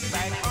get him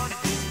back on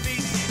his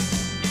feet.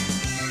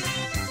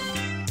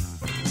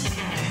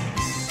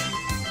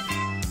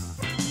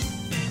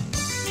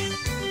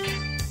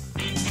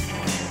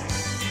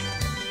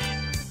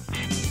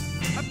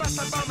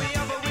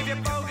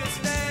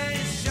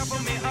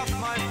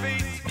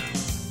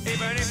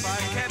 Even if I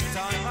kept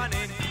on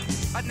running,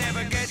 I'd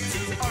never get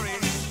to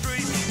Orange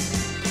Street.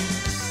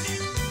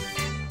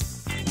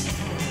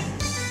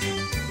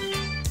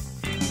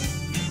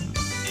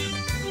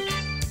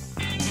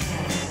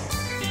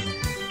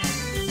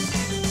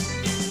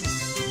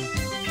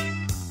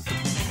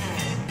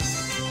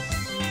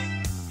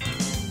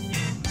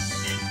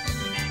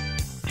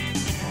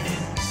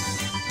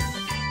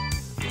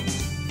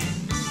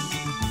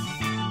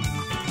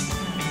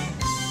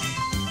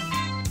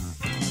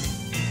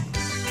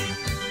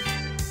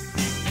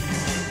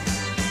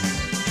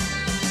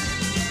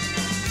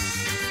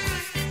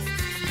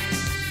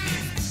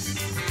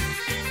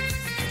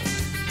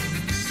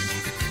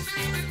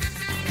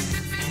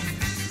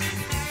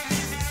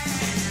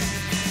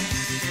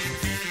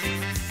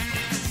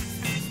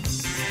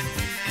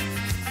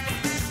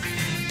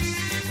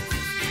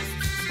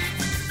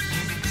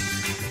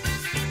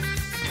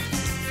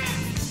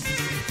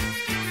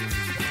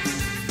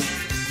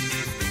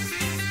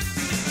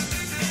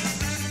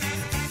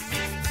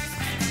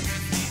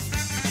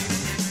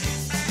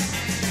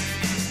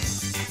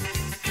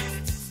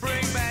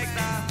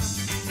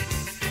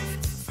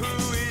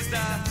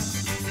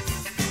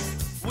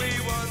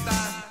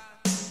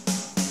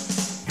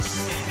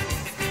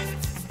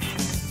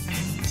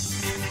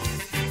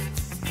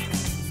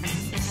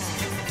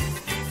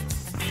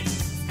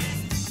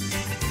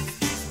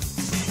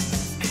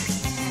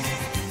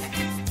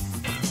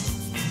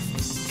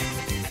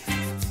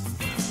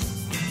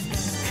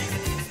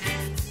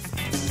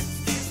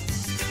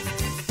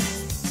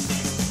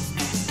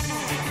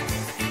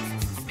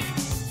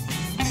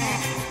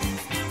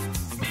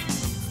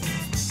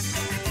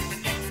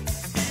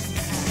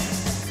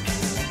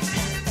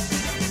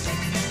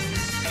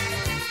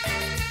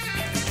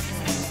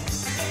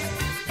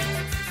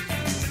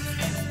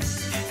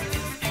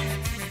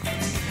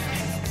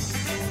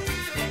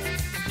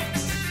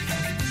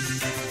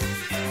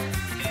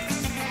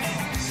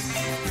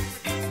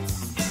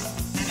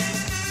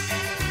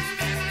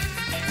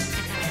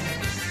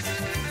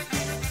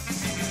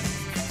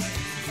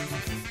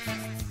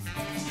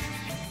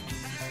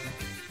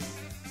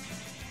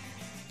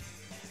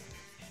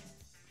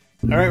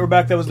 All right, we're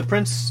back. That was The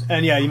Prince.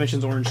 And yeah, you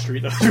mentioned Orange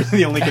Street. That was really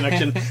the only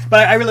connection.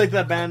 But I really like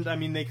that band. I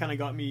mean, they kind of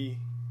got me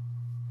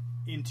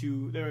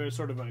into... They were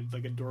sort of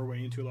like a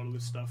doorway into a lot of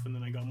this stuff. And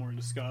then I got more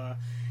into ska.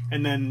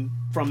 And then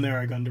from there,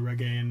 I got into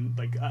reggae. And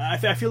like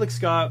I feel like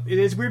ska... It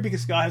is weird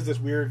because ska has this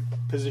weird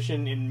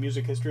position in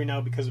music history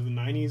now because of the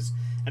 90s.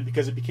 And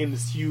because it became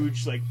this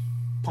huge, like,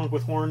 punk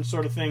with horns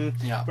sort of thing.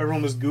 Yeah. Where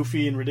everyone was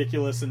goofy and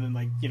ridiculous and then,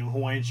 like, you know,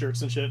 Hawaiian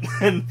shirts and shit.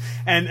 and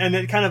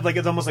it kind of, like,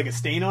 it's almost like a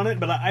stain on it.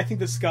 But I think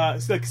that ska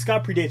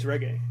predates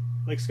reggae.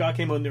 Like, ska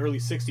came out in the early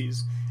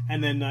 60s.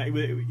 And then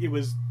it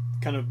was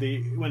kind of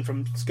it went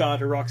from ska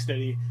to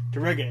rocksteady to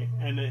reggae.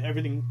 And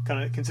everything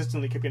kind of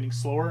consistently kept getting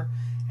slower.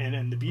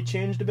 And the beat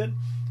changed a bit.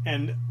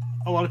 And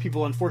a lot of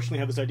people, unfortunately,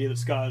 have this idea that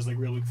ska is, like,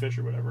 Real Big Fish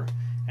or whatever.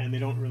 And they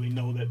don't really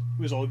know that it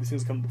was all these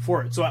things coming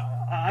before it. So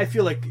I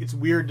feel like it's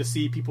weird to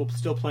see people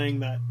still playing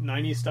that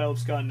 90s style of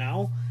ska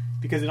now,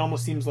 because it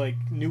almost seems like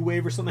new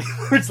wave or something,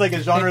 where it's like a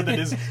genre that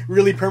is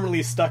really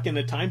permanently stuck in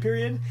a time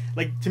period.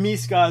 Like, to me,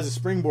 ska is a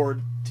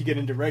springboard to get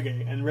into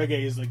reggae, and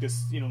reggae is like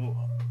this, you know,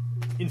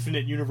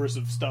 infinite universe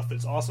of stuff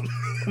that's awesome.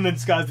 And then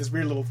ska is this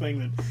weird little thing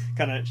that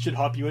kind of should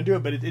hop you into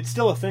it, but it's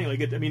still a thing.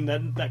 Like, I mean,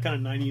 that kind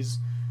of 90s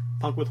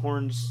punk with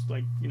horns,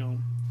 like, you know,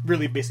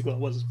 really basically what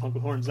it was punk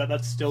with horns.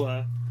 That's still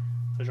a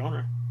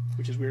genre,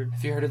 which is weird.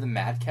 Have you heard of the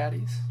Mad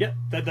Caddies? Yeah,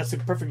 that's a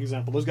perfect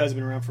example. Those guys have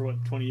been around for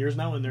 20 years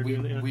now, and they're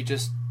doing it. We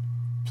just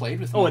played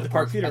with them at the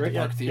Park Theater, right? At the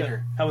Park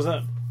Theater. Yeah. How was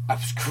that? That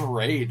was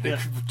great. Yeah.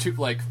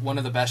 Like one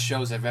of the best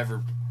shows I've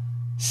ever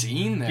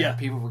seen there. Yeah.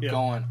 People were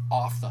going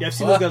off the I've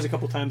seen those guys a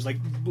couple times, like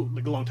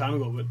a long time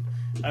ago, but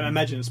I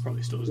imagine it's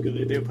probably still as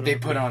good. They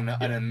put on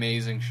an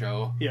amazing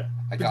show. Yeah.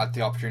 I got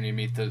the opportunity to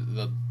meet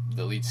the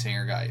lead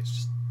singer guy. It's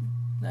just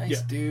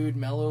nice dude,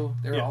 mellow.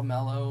 They're all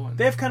mellow. And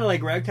they have kind of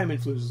like ragtime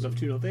influences and stuff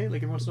too, don't they?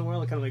 Like every once in a while,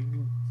 like kind of like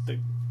the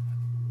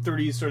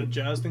 30s sort of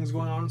jazz things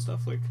going on and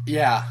stuff. Like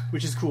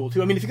which is cool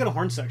too. I mean, if you got a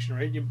horn section,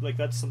 right? Like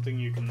that's something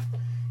you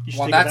should.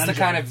 Well, that's the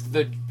kind of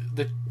the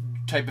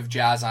type of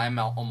jazz I'm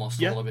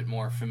almost a little bit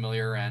more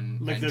familiar and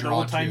like and the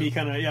old timey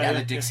kind of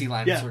the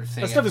Dixieland sort of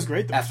thing. That stuff is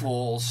great though.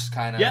 F-holes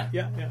kind of.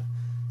 Yeah.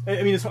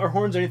 I mean, are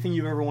horns anything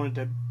you've ever wanted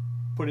to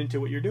put into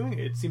what you're doing?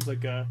 It seems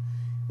like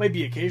might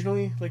be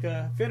occasionally like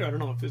a fit. I don't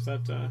know if there's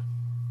that.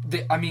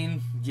 I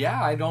mean,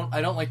 I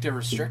don't like to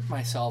restrict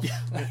myself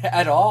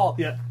at all.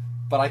 Yeah.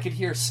 But I could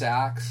hear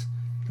sax.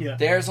 Yeah.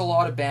 There's a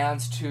lot of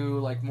bands too,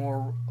 like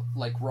more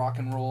like rock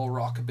and roll,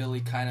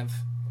 rockabilly kind of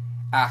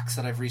acts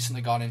that I've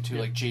recently got into,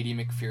 like J.D.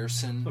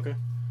 McPherson. Okay.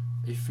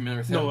 Are you familiar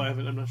with him? No, I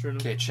haven't. I'm not sure. No.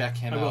 Okay, check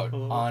him out.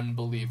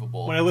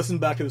 Unbelievable. When I listen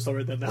back to this, I'll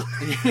write that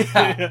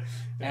down.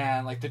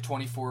 And like the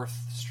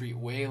 24th Street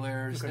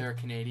Whalers, they're a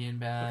Canadian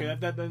band. Okay,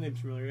 that name's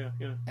familiar.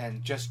 Yeah.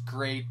 And just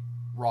great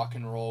rock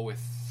and roll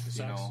with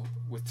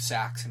with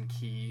sax and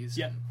keys.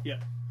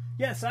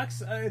 Yeah.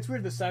 Sax. It's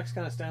weird. The sax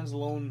kind of stands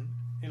alone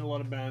in a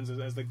lot of bands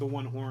as like the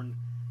one horn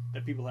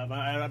that people have.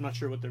 I'm not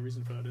sure what the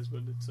reason for that is,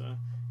 but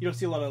you don't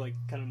see a lot of like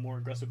kind of more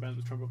aggressive bands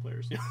with trumpet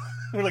players, you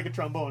know? Or like a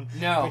trombone.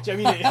 No. Which, I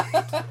mean,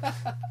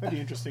 that'd be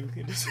interesting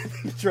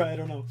to try. I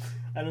don't know.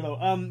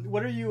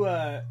 What are you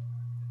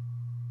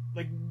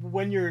like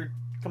when you're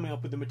coming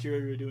up with the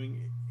material you're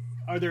doing?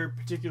 Are there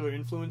particular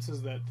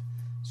influences that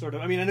sort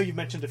of? I mean, I know you've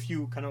mentioned a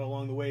few kind of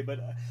along the way, but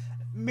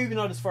maybe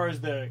not as far as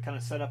the kind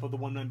of setup of the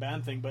one-man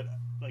band thing, but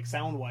like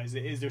sound-wise,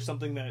 is there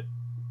something that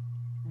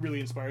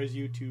really inspires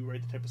you to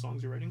write the type of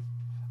songs you're writing?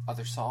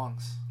 Other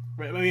songs.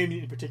 Right. I mean,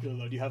 in particular,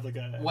 though, do you have like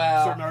a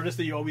certain artist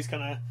that you always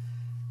kind of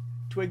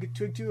twig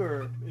to,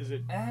 or is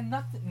it? And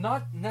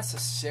not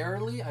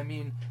necessarily. I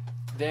mean,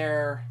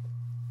 there's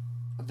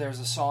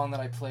a song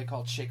that I play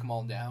called "Shake 'Em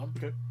All Down,"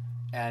 okay,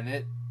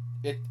 and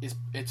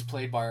it's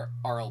played by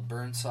R.L.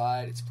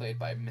 Burnside. It's played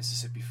by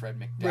Mississippi Fred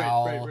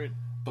McDowell, right.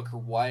 Booker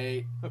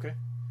White. Okay,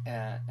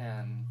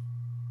 and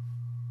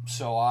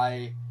so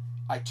I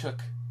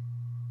took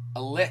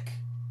a lick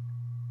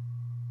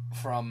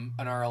from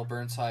an R.L.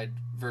 Burnside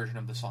version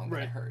of the song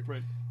that I heard.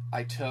 Right.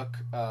 I took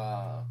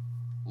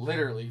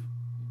literally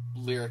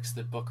lyrics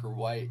that Booker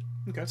White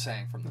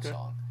sang from the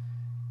song,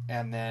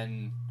 and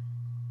then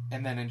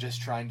in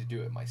just trying to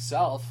do it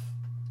myself,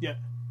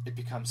 it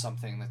becomes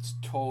something that's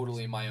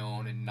totally my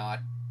own and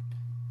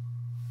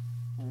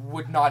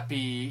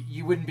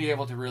you wouldn't be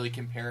able to really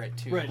compare it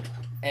to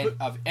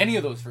of any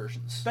of those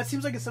versions. That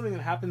seems like it's something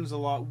that happens a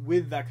lot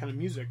with that kind of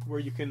music, where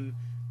you can.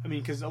 I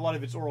mean, because a lot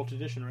of it's oral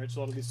tradition, right? So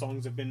a lot of these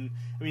songs have been.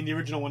 I mean, the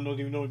original one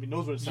nobody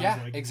knows what it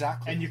sounds like. Yeah,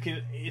 exactly. And you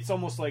can. It's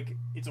almost like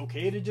it's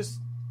okay to just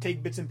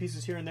take bits and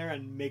pieces here and there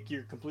and make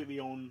your completely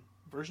own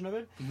version of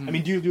it. Mm-hmm. I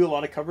mean, do you do a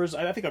lot of covers?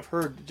 I think I've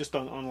heard just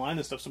online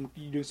and stuff.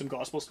 You doing some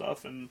gospel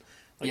stuff and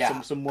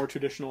like some more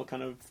traditional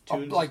kind of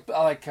tunes, like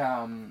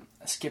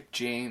Skip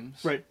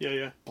James, right?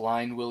 Yeah.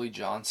 Blind Willie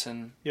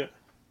Johnson, yeah.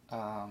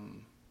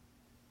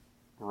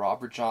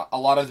 Robert John. A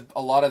lot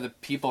of the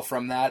people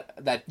from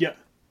that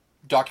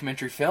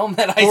documentary film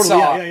that I totally,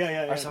 saw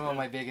are some of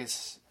my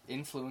biggest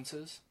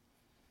influences.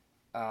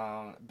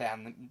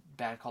 Band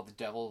called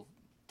The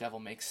Devil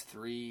Makes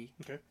Three.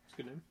 Okay, that's a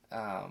good name.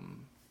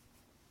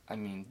 I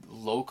mean,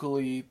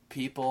 locally,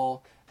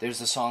 people.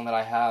 There's a song that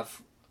I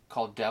have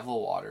called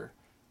Devil Water,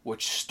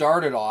 which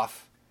started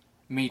off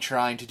me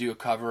trying to do a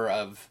cover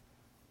of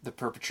The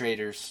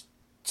Perpetrators'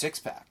 Six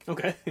Pack.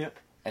 Okay, yeah.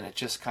 And it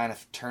just kind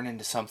of turned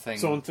into something.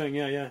 Its own thing,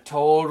 yeah.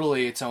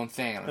 Totally its own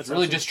thing. And I was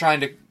really just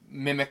trying to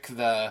mimic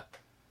the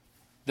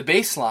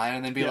bass line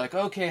and then be like,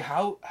 okay,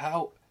 how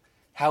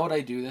would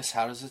I do this?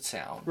 How does it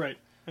sound? Right.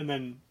 And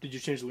then did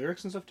you change the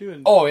lyrics and stuff too?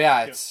 And,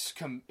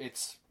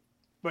 it's.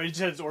 But it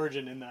just had its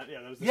origin in that. Yeah,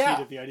 that was the seed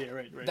of the idea,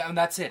 right? And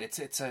that's it.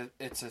 It's a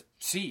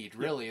seed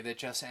really that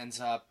just ends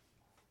up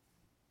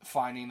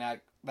finding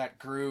that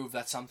groove.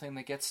 That's something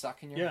that gets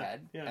stuck in your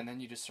head, and then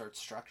you just start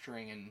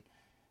structuring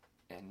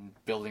and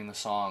building the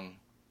song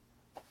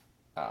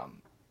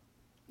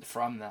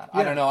from that.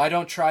 I don't know. I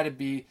don't try to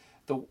be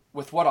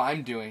with what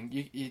I'm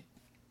doing.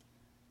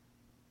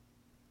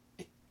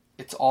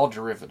 It's all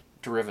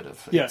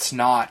derivative. Yeah. It's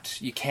not.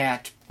 You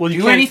can't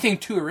do anything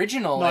too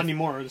original. Not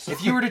anymore.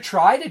 If you were to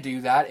try to do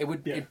that,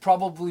 it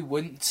probably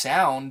wouldn't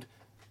sound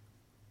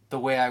the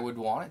way I would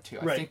want it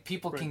to. I think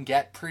people can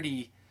get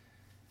pretty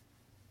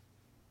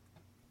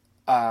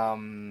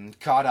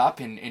caught up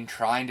in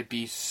trying to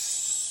be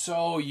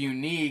so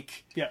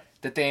unique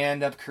that they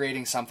end up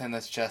creating something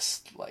that's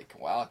just like,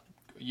 well,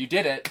 you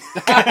did it.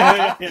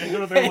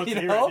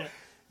 You know?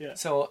 Yeah.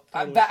 So,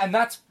 totally. And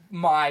that's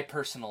my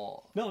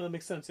personal that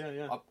makes sense.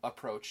 Yeah.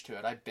 Approach to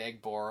it. I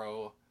beg,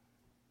 borrow,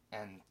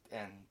 and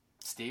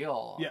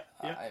steal. Yeah.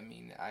 I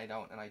mean, I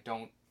don't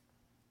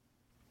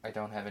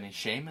have any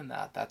shame in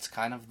that. That's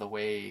kind of the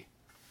way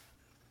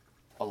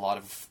a lot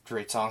of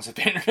great songs have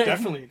been written.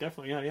 Definitely.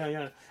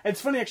 Yeah.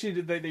 It's funny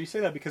actually that you say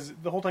that, because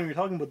the whole time you're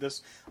talking about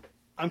this,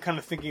 I'm kind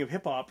of thinking of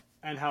hip hop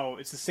and how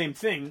it's the same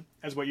thing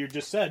as what you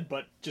just said,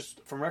 but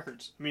just from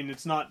records. I mean,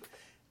 it's not.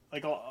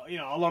 Like, you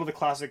know, a lot of the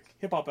classic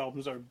hip-hop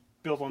albums are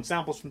built on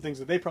samples from things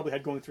that they probably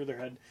had going through their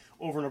head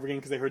over and over again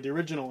because they heard the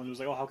original and it was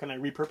like, oh, how can I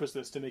repurpose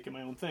this to make it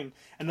my own thing?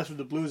 And that's what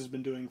the blues has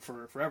been doing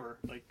forever.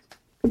 Like,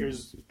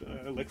 here's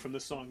a lick from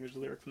this song, here's a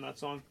lyric from that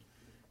song.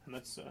 And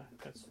that's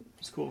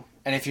cool.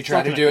 And if you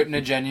try to do it in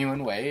a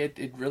genuine way,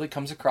 it really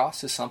comes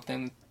across as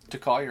something to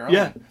call your own.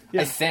 Yeah.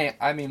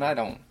 I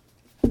don't...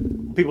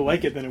 People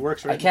like it, then it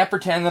works, right? I can't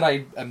pretend that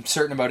I'm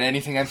certain about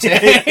anything I'm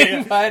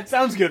saying, but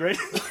sounds good, right?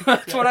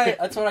 That's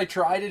what I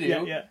try to do.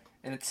 Yeah.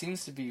 And it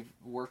seems to be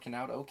working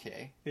out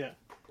okay. Yeah.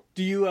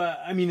 Do you?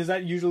 I mean, is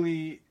that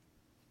usually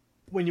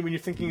when you're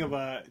thinking of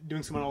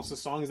doing someone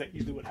else's song? Is that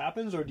usually what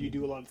happens, or do you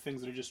do a lot of things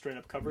that are just straight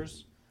up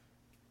covers?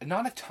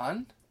 Not a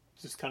ton.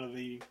 Just kind of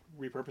the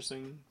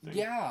repurposing thing.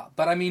 Yeah,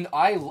 but I mean,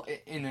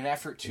 in an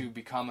effort to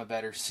become a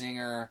better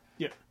singer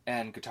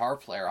and guitar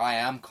player, I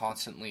am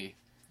constantly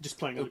just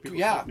playing other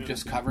people's stuff.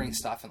 Just covering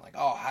stuff and like,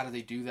 oh, how do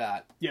they do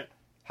that? Yeah.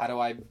 How do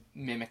I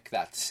mimic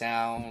that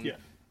sound? Yeah.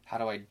 How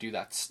do I do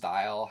that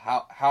style?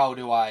 How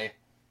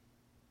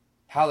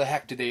the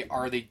heck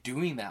are they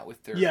doing that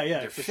with their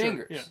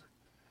fingers? Sure. Yeah.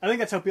 I think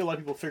that's how a lot of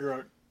people figure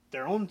out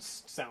their own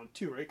sound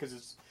too, right?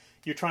 Because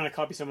you're trying to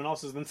copy someone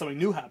else's, and then something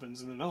new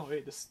happens, and then oh,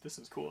 hey, this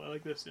is cool. I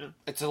like this. Yeah,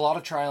 it's a lot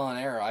of trial and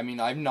error. I mean,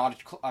 I'm not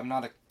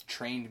a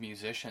trained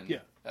musician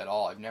at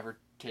all. I've never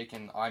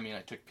taken. I mean,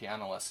 I took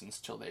piano lessons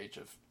till the age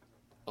of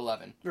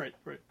 11. Right.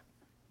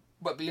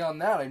 But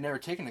beyond that, I've never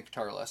taken a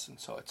guitar lesson.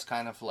 So it's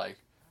kind of like,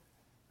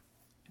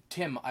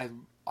 Tim, I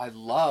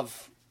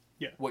love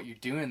what you're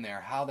doing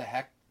there. How the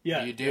heck do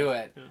you do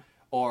it? Yeah.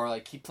 Or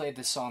like he played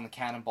this song, the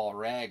Cannonball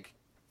Rag,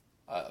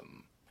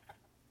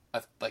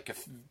 like a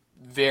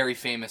very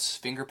famous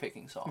finger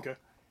picking song. Okay.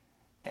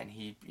 And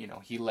he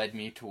led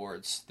me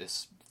towards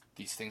these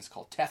things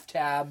called Tef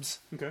tabs.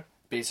 Okay.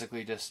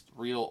 Basically just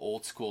real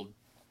old school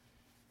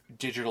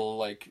digital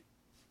like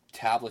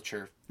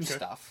tablature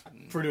stuff.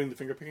 And, for doing the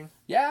finger picking?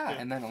 Yeah,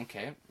 and then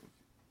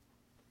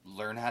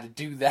learn how to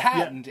do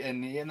that and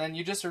then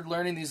you just are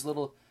learning these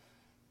little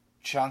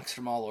chunks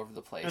from all over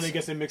the place. And I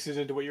guess it mixes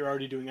into what you're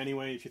already doing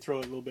anyway. If you throw a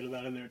little bit of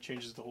that in there, it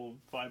changes the whole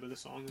vibe of the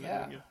song.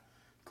 Yeah.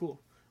 Cool.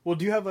 Well,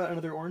 do you have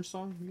another Orange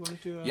song you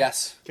wanted to?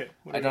 Yes. Okay.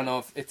 I don't know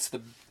if it's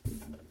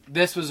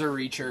this was a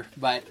reacher,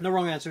 but no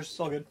wrong answers. It's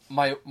all good.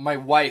 My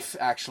wife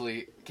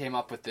actually came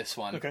up with this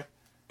one. Okay.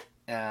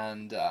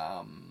 And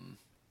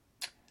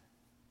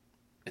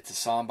it's a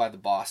song by the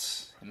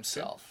Boss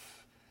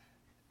himself,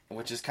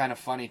 which is kind of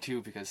funny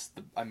too because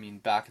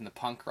back in the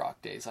punk rock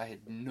days, I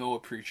had no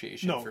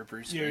appreciation for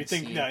Bruce Springsteen. You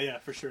think, yeah,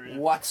 for sure,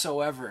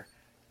 whatsoever.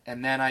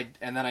 And then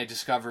I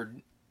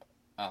discovered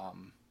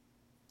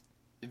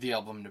the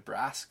album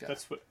Nebraska.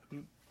 That's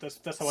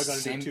how I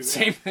got into it too.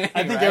 Same thing.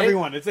 I think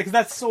everyone. It's like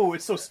it's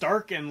so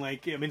stark and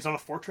like it's on a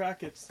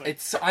 4-track. It's like,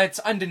 it's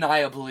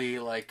undeniably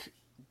like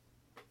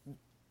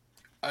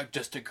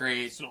just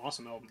it's an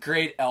awesome album.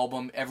 Great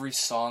album. Every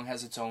song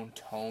has its own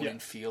tone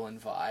and feel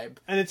and vibe.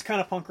 And it's kind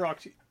of punk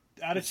rock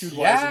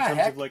attitude-wise in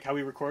terms of like how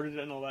he recorded it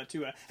and all that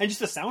too. And just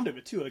the sound of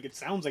it too. Like it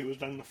sounds like it was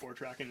done on the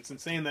 4-track, and it's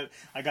insane that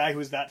a guy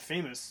who's that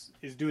famous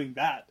is doing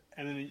that.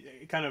 And then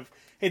it kind of,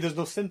 hey, there's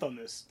no synth on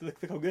this. Look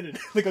how good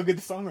look how good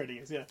the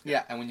songwriting is. Yeah.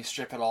 Yeah, and when you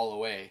strip it all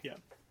away,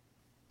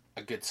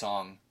 a good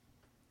song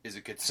is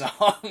a good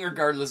song,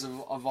 regardless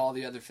of all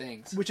the other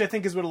things. Which I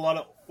think is what a lot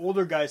of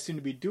older guys seem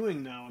to be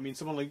doing now. I mean,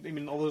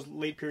 all those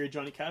late period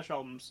Johnny Cash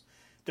albums,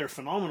 they're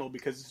phenomenal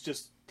because it's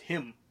just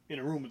him in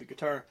a room with a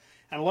guitar.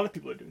 And a lot of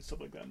people are doing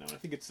stuff like that now. I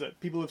think it's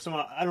people have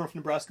somehow, I don't know if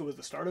Nebraska was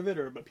the start of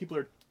it, but people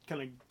are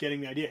kind of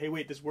getting the idea, hey,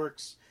 wait, this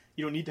works.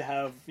 You don't need to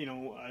have,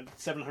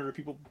 700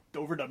 people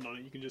overdubbed on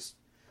it. You can just,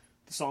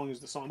 the song is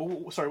the song.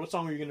 But sorry, what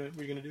song were you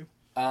gonna do?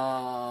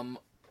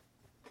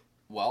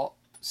 Well,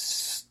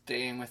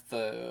 staying with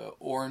the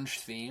Orange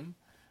theme,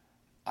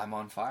 I'm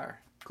on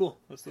Fire. Cool.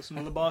 Let's listen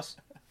to the Boss.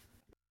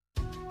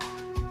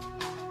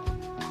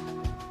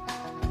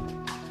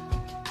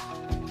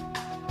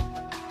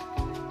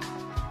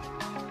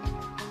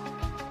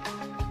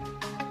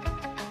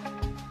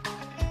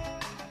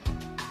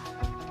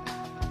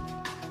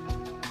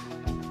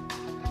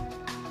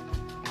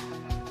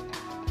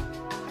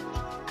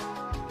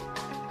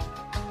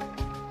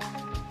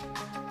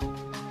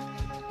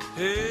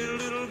 Hey,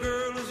 little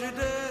girl, is your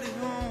daddy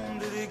home?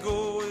 Did he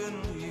go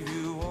and leave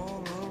you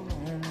all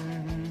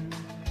alone?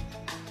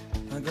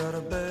 I got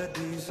a bad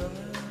desire.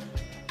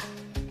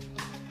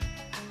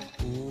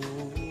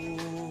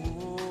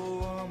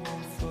 Oh, I'm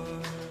on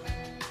fire.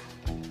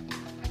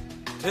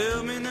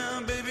 Tell me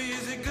now, baby,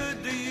 is he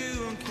good to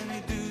you? And can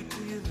he do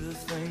to you the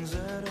things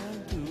that I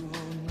do? Oh,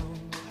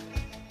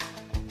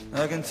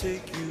 no, I can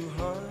take you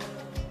high.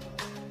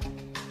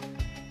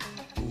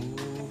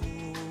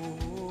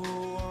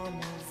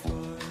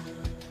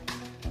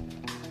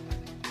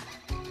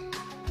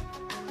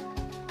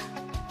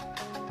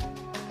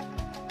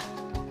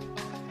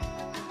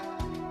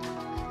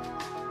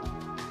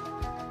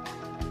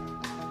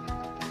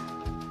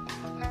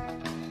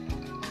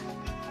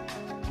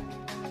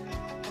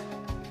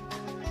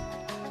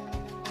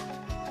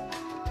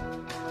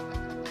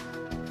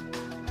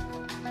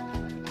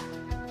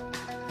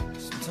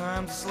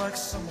 Sometimes it's like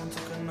someone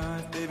took a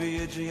knife, baby,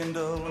 edgy and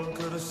dull, and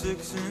cut a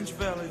 6-inch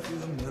valley through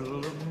the middle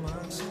of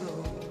my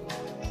skull.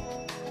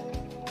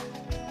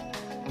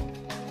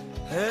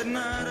 At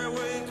night I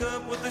wake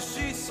up with the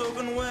sheets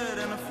soaking wet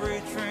and a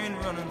freight train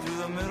running through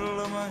the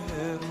middle of my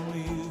head. Only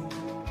you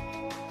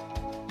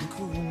can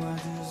cool my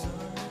desire.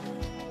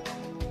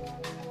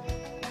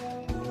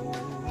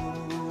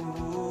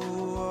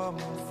 Oh,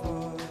 I'm on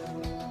fire.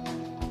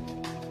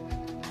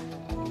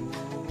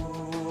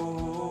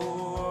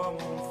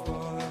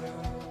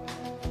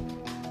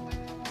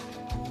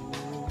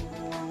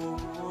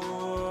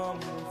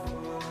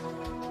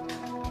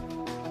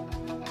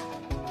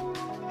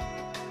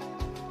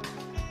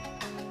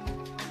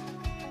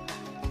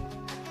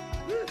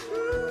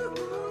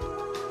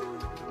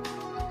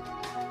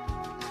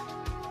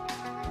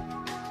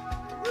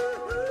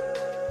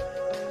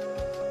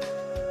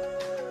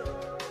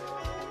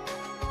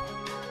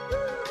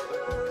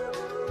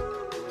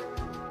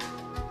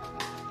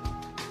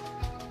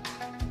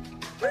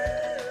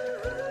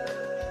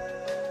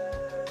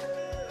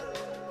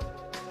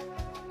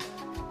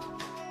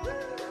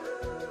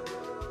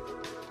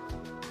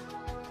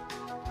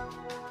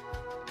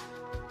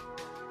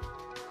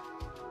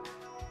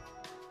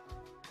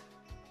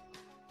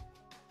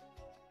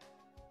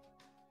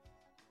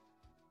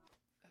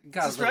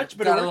 got a stretch,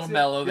 but got it a works, little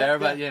mellow there, yeah.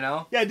 but you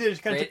know. Yeah, it did.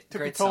 It kind of took the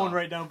great tone song.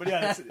 right down. But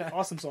yeah, it's an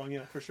awesome song,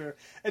 yeah, for sure.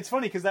 It's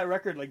funny because that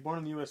record, like Born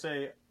in the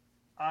USA,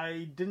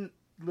 I didn't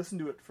listen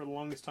to it for the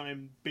longest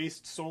time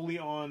based solely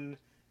on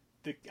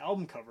the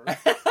album cover.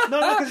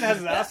 Not because it has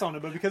his ass on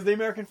it, but because the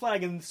American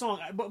flag and the song.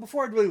 But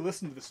before I'd really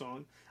listened to the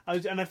song,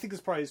 and I think this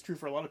probably is true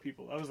for a lot of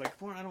people, I was like,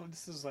 well,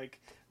 this is like,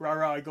 rah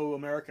rah, I go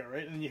America,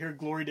 right? And you hear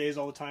Glory Days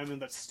all the time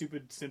and that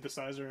stupid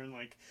synthesizer, and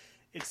like,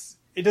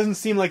 it doesn't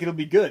seem like it'll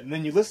be good. And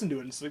then you listen to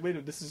it and it's like, wait,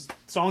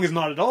 song is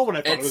not at all what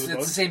I thought it was about.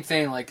 It's the same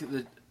thing, like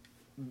the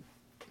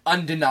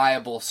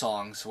undeniable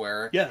songs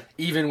where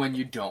even when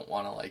you don't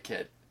want to like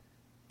it,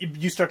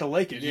 you start to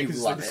like it. You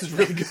love this it. is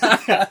really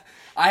good.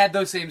 I had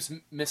those same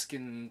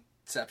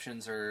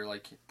misconceptions or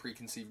like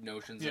preconceived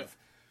notions of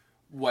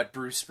what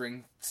Bruce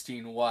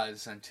Springsteen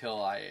was until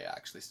I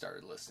actually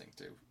started listening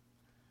to.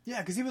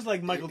 Yeah, because he was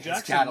like Michael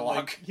Jackson. Catalog.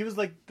 Like, he was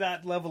like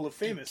that level of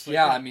famous. Like,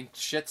 I mean,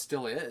 shit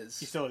still is.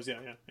 He still is. Yeah.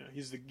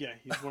 He's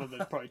one of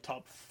the probably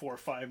top 4 or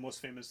 5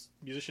 most famous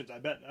musicians I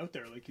bet out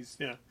there. Like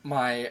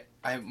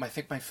I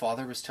think my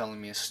father was telling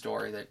me a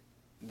story that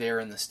they were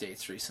in the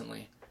States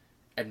recently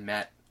and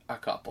met a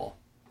couple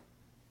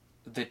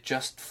that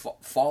just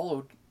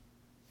followed.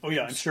 Oh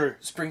yeah, I'm sure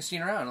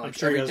Springsteen around. Like, I'm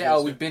sure every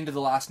day. We've been to the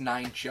last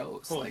 9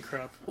 shows. Holy like,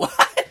 crap! What?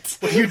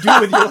 What do you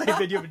do with your life?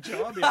 Do you have a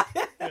job?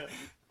 Yeah.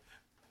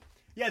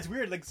 Yeah, it's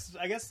weird. Like,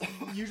 I guess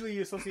usually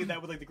you associate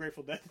that with like the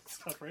Grateful Dead and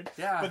stuff, right?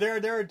 Yeah. But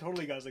there are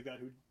totally guys like that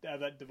who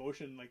have that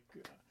devotion. Like,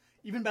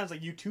 even bands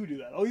like U2 do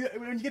that. Oh, yeah.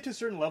 When you get to a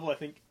certain level, I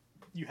think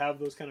you have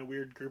those kind of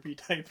weird groupie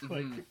type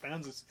like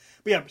fans.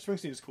 But yeah,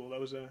 Springsteen is cool. That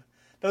was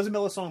a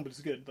mellow song, but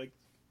it's good. Like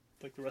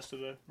the rest of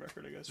the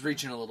record, I guess. It's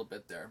reaching a little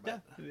bit there. But.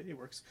 Yeah, it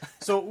works.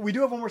 So we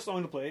do have one more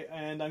song to play,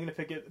 and I'm going to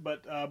pick it.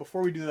 But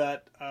before we do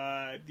that,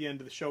 at the end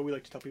of the show, we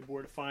like to tell people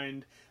where to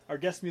find our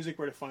guest music,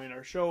 where to find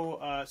our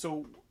show.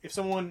 So if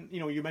someone,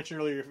 you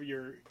mentioned earlier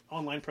your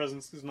online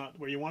presence is not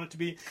where you want it to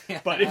be,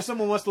 but if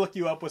someone wants to look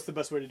you up, what's the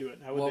best way to do it?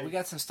 We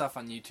got some stuff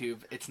on YouTube.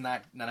 It's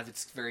not, none of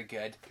it's very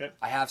good. Okay.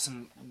 I have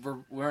some,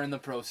 we're in the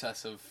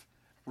process of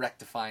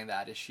rectifying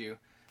that issue.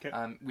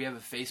 Okay. We have a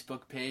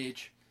Facebook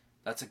page.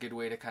 That's a good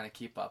way to kind of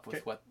keep up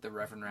with what the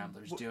Reverend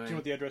Rambler's doing. Do you know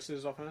what the address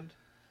is offhand?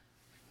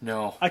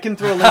 No. I can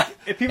throw a link.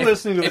 If people are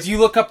listening to this... If you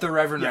look up the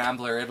Reverend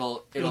Rambler,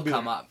 it'll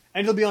come up.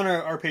 And it'll be on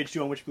our page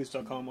too, on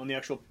witchpolice.com, on the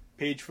actual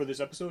page for this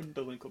episode.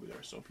 The link will be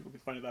there, so people can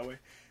find it that way.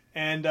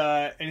 And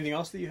anything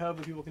else that you have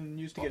that people can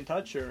use to get in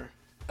touch? Or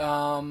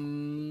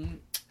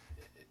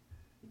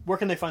where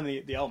can they find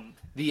the album?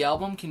 The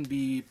album can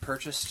be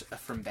purchased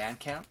from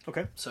Bandcamp.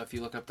 Okay. So if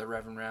you look up the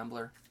Reverend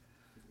Rambler...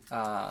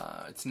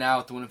 it's now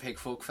at the Winnipeg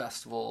Folk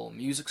Festival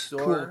Music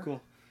Store.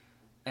 Cool.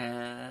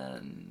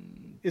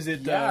 And is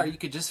it? You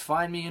could just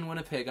find me in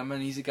Winnipeg. I'm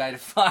an easy guy to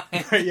find.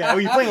 Yeah,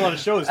 you're playing a lot of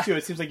shows too.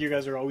 It seems like you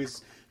guys are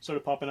always sort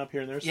of popping up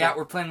here and there. So. Yeah,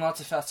 we're playing lots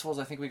of festivals.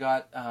 I think we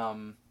got.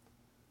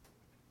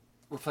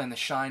 We're playing the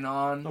Shine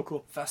On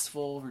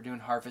festival. We're doing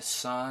Harvest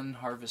Sun,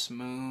 Harvest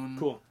Moon.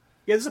 Cool.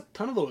 Yeah, there's a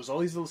ton of those. All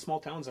these little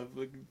small towns have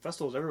like,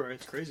 festivals everywhere.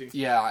 It's crazy.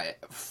 Yeah,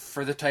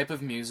 for the type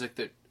of music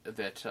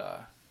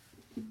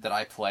that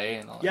I play,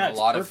 and a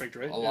lot of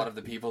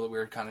the people that we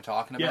were kind of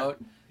talking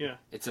about. Yeah,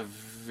 it's a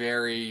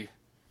very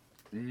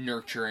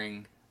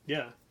nurturing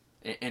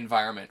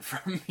environment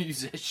for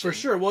musicians. For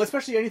sure. Well,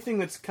 especially anything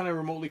that's kind of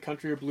remotely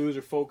country or blues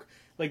or folk.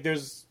 Like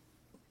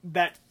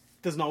that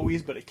doesn't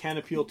always, but it can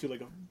appeal to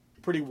like a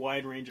pretty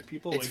wide range of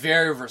people. It's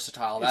very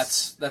versatile.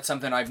 That's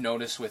something I've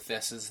noticed with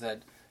this is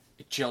that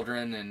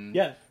children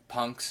and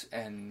punks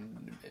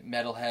and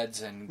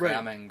metalheads and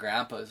grandma and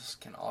grandpas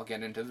can all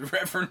get into the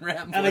Reverend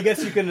Rambler. And I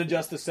guess you can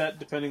adjust the set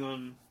depending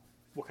on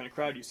what kind of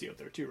crowd you see out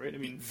there too, right? I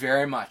mean,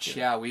 very much.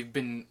 Yeah, we've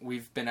been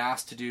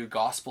asked to do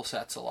gospel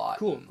sets a lot.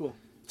 Cool.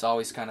 It's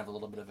always kind of a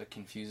little bit of a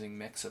confusing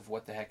mix of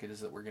what the heck it is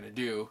that we're going to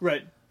do.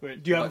 Right. Do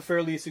you have a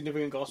fairly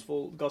significant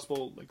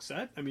gospel like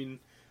set? I mean,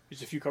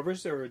 just a few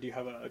covers there, or do you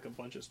have a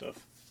bunch of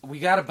stuff? We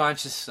got a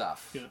bunch of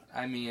stuff. Yeah.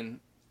 I mean,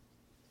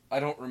 I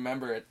don't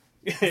remember it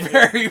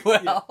very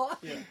well.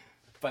 Yeah.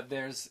 But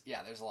there's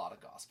a lot of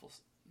gospel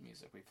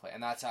music we play,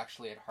 and that's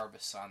actually at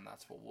Harvest Sun.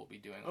 That's what we'll be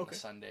doing on the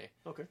Sunday.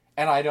 Okay.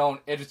 And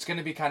it's going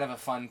to be kind of a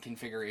fun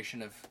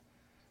configuration of.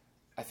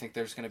 I think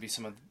there's going to be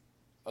some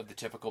of the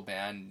typical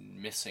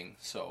band missing.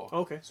 So.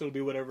 Okay, so it'll be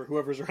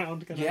whoever's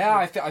around.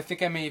 I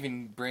think I may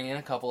even bring in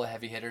a couple of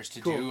heavy hitters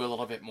to do a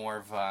little bit more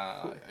of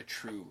a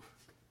true.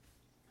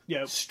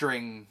 Yeah.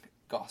 String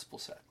gospel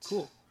sets.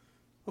 Cool.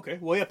 Okay,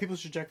 well, yeah, people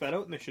should check that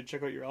out, and they should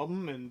check out your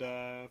album and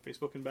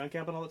Facebook and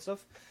Bandcamp and all that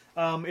stuff.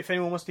 If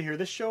anyone wants to hear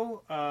this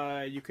show,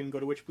 you can go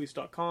to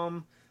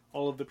witchpolice.com.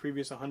 All of the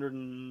previous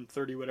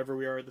 130, whatever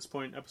we are at this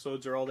point,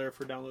 episodes are all there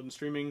for download and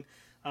streaming,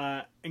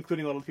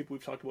 including a lot of the people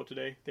we've talked about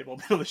today. They've all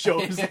been on the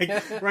show. It's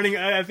like running.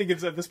 I think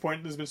it's at this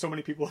point, there's been so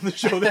many people on the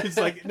show that it's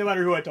like, no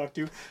matter who I talk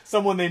to,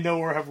 someone they know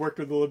or have worked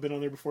with will have been on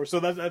there before. So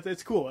that's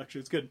it's cool,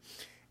 actually. It's good.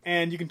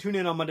 And you can tune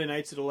in on Monday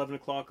nights at 11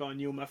 o'clock on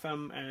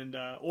UMFM, and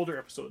older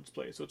episodes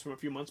play. So it's from a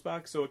few months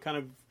back. So it kind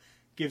of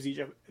gives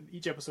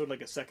each episode like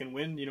a second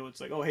wind.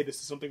 It's like, oh, hey, this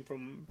is something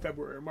from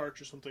February or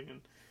March or something,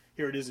 and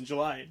here it is in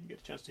July, and you get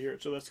a chance to hear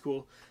it. So that's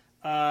cool.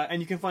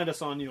 And you can find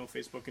us on,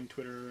 Facebook and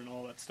Twitter and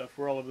all that stuff.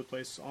 We're all over the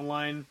place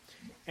online.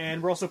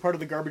 And we're also part of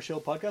the Garbage Hill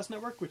Podcast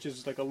Network, which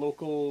is like a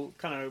local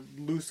kind of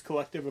loose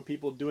collective of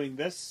people doing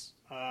this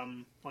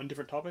on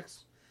different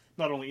topics.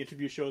 Not only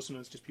interview shows,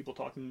 sometimes just people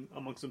talking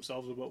amongst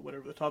themselves about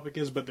whatever the topic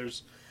is, but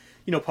there's,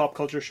 pop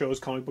culture shows,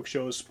 comic book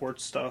shows,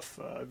 sports stuff,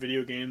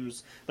 video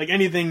games, like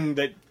anything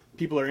that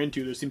people are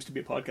into, there seems to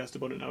be a podcast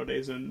about it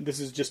nowadays. And this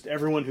is just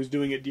everyone who's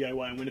doing it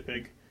DIY in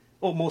Winnipeg.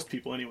 Well, most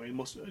people anyway,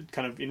 most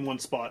kind of in one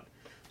spot.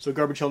 So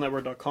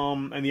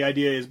garbagehillnetwork.com, and the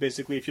idea is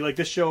basically if you like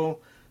this show,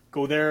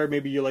 go there.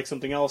 Maybe you like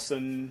something else,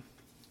 and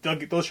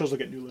those shows will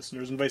get new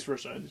listeners, and vice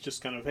versa. It's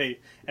just kind of, hey,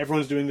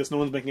 everyone's doing this, no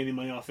one's making any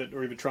money off it,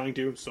 or even trying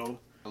to. So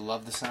I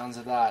love the sounds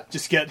of that.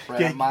 Just get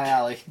up my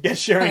alley. Get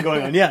sharing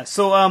going on. Yeah.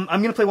 So I'm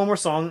gonna play one more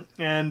song,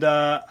 and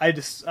I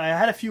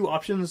had a few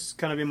options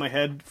kind of in my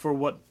head for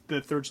what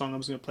the third song I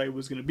was gonna play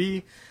was gonna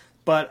be.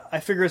 But I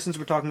figure since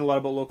we're talking a lot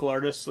about local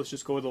artists, let's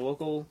just go with the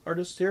local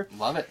artist here.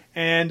 Love it.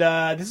 And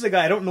this is a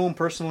guy, I don't know him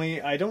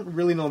personally. I don't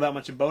really know that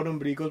much about him,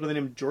 but he goes by the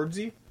name of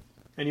Georgie.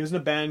 And he was in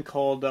a band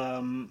called,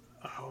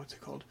 what's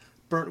it called?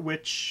 Burnt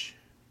Witch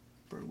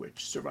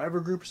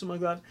Survivor Group or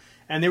something like that.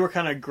 And they were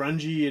kind of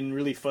grungy and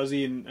really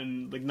fuzzy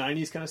and like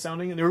 90s kind of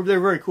sounding. And they were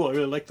very cool. I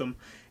really liked them.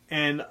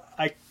 And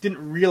I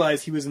didn't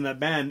realize he was in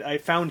that band. I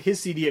found his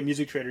CD at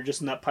Music Trader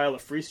just in that pile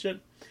of free shit.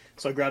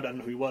 So I grabbed, I don't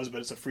know who he was, but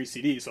it's a free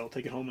CD, so I'll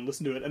take it home and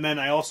listen to it. And then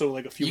I also,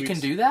 like a few weeks... You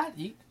can do that?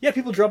 Yeah,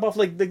 people drop off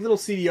like little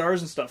CDRs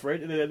and stuff, right?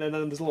 And then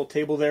there's a little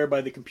table there by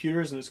the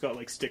computers, and it's got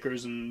like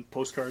stickers and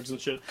postcards and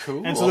shit.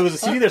 Cool. And so there was a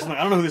CD there, so I'm like,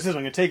 I don't know who this is,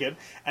 I'm going to take it.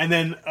 And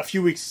then a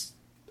few weeks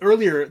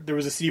earlier, there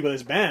was a CD by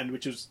this band,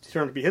 which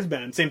turned out to be his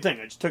band. Same thing,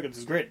 I just took it, this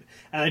is great.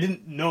 And I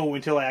didn't know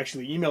until I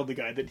actually emailed the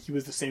guy that he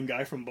was the same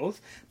guy from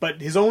both.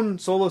 But his own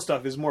solo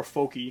stuff is more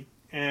folky,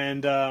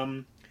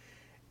 and...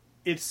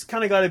 it's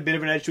kind of got a bit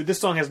of an edge to it. This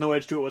song has no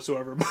edge to it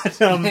whatsoever. But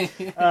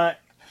the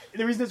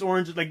reason it's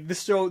orange, like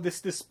this show,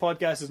 this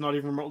podcast is not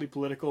even remotely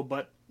political.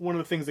 But one of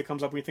the things that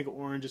comes up when you think of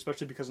orange,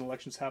 especially because an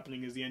election's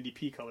happening, is the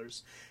NDP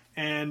colors.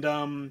 And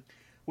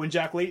when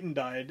Jack Layton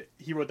died,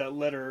 he wrote that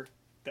letter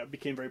that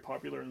became very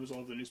popular and was all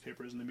over the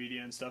newspapers and the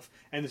media and stuff.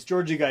 And this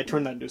Georgie guy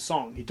turned that into a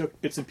song. He took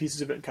bits and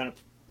pieces of it and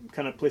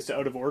kind of placed it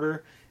out of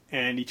order,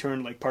 and he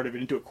turned like part of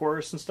it into a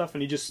chorus and stuff.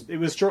 And it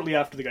was shortly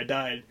after the guy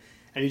died,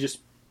 and he just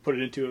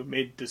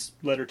made this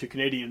letter to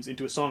Canadians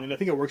into a song, and I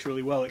think it works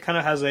really well. It kind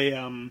of has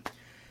a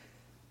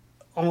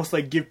almost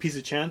like Give Peace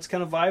a Chance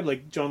kind of vibe,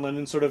 like John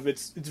Lennon sort of.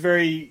 It's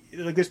very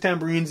like there's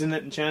tambourines in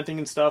it and chanting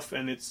and stuff,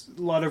 and it's a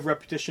lot of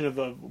repetition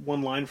of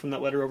one line from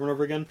that letter over and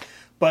over again.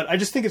 But I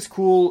just think it's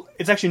cool.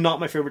 It's actually not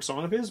my favorite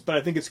song of his, but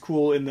I think it's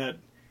cool in that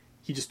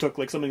he just took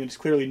like something that's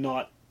clearly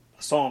not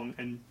a song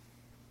and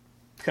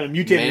kind of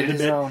mutated it a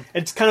bit. Own.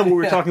 It's kind of what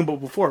we were talking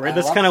about before, right?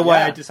 That's kind of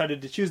why I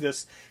decided to choose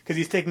this, because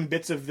he's taking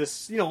bits of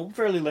this,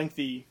 fairly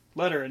lengthy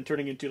letter and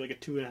turning it into like a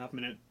 2.5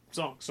 minute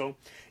song. So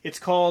it's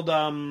called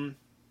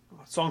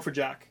Song for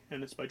Jack,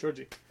 and it's by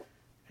Georgie.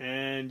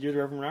 And you're the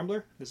Reverend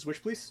Rambler. This is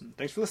Witch Police, and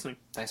thanks for listening.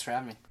 Thanks for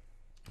having me.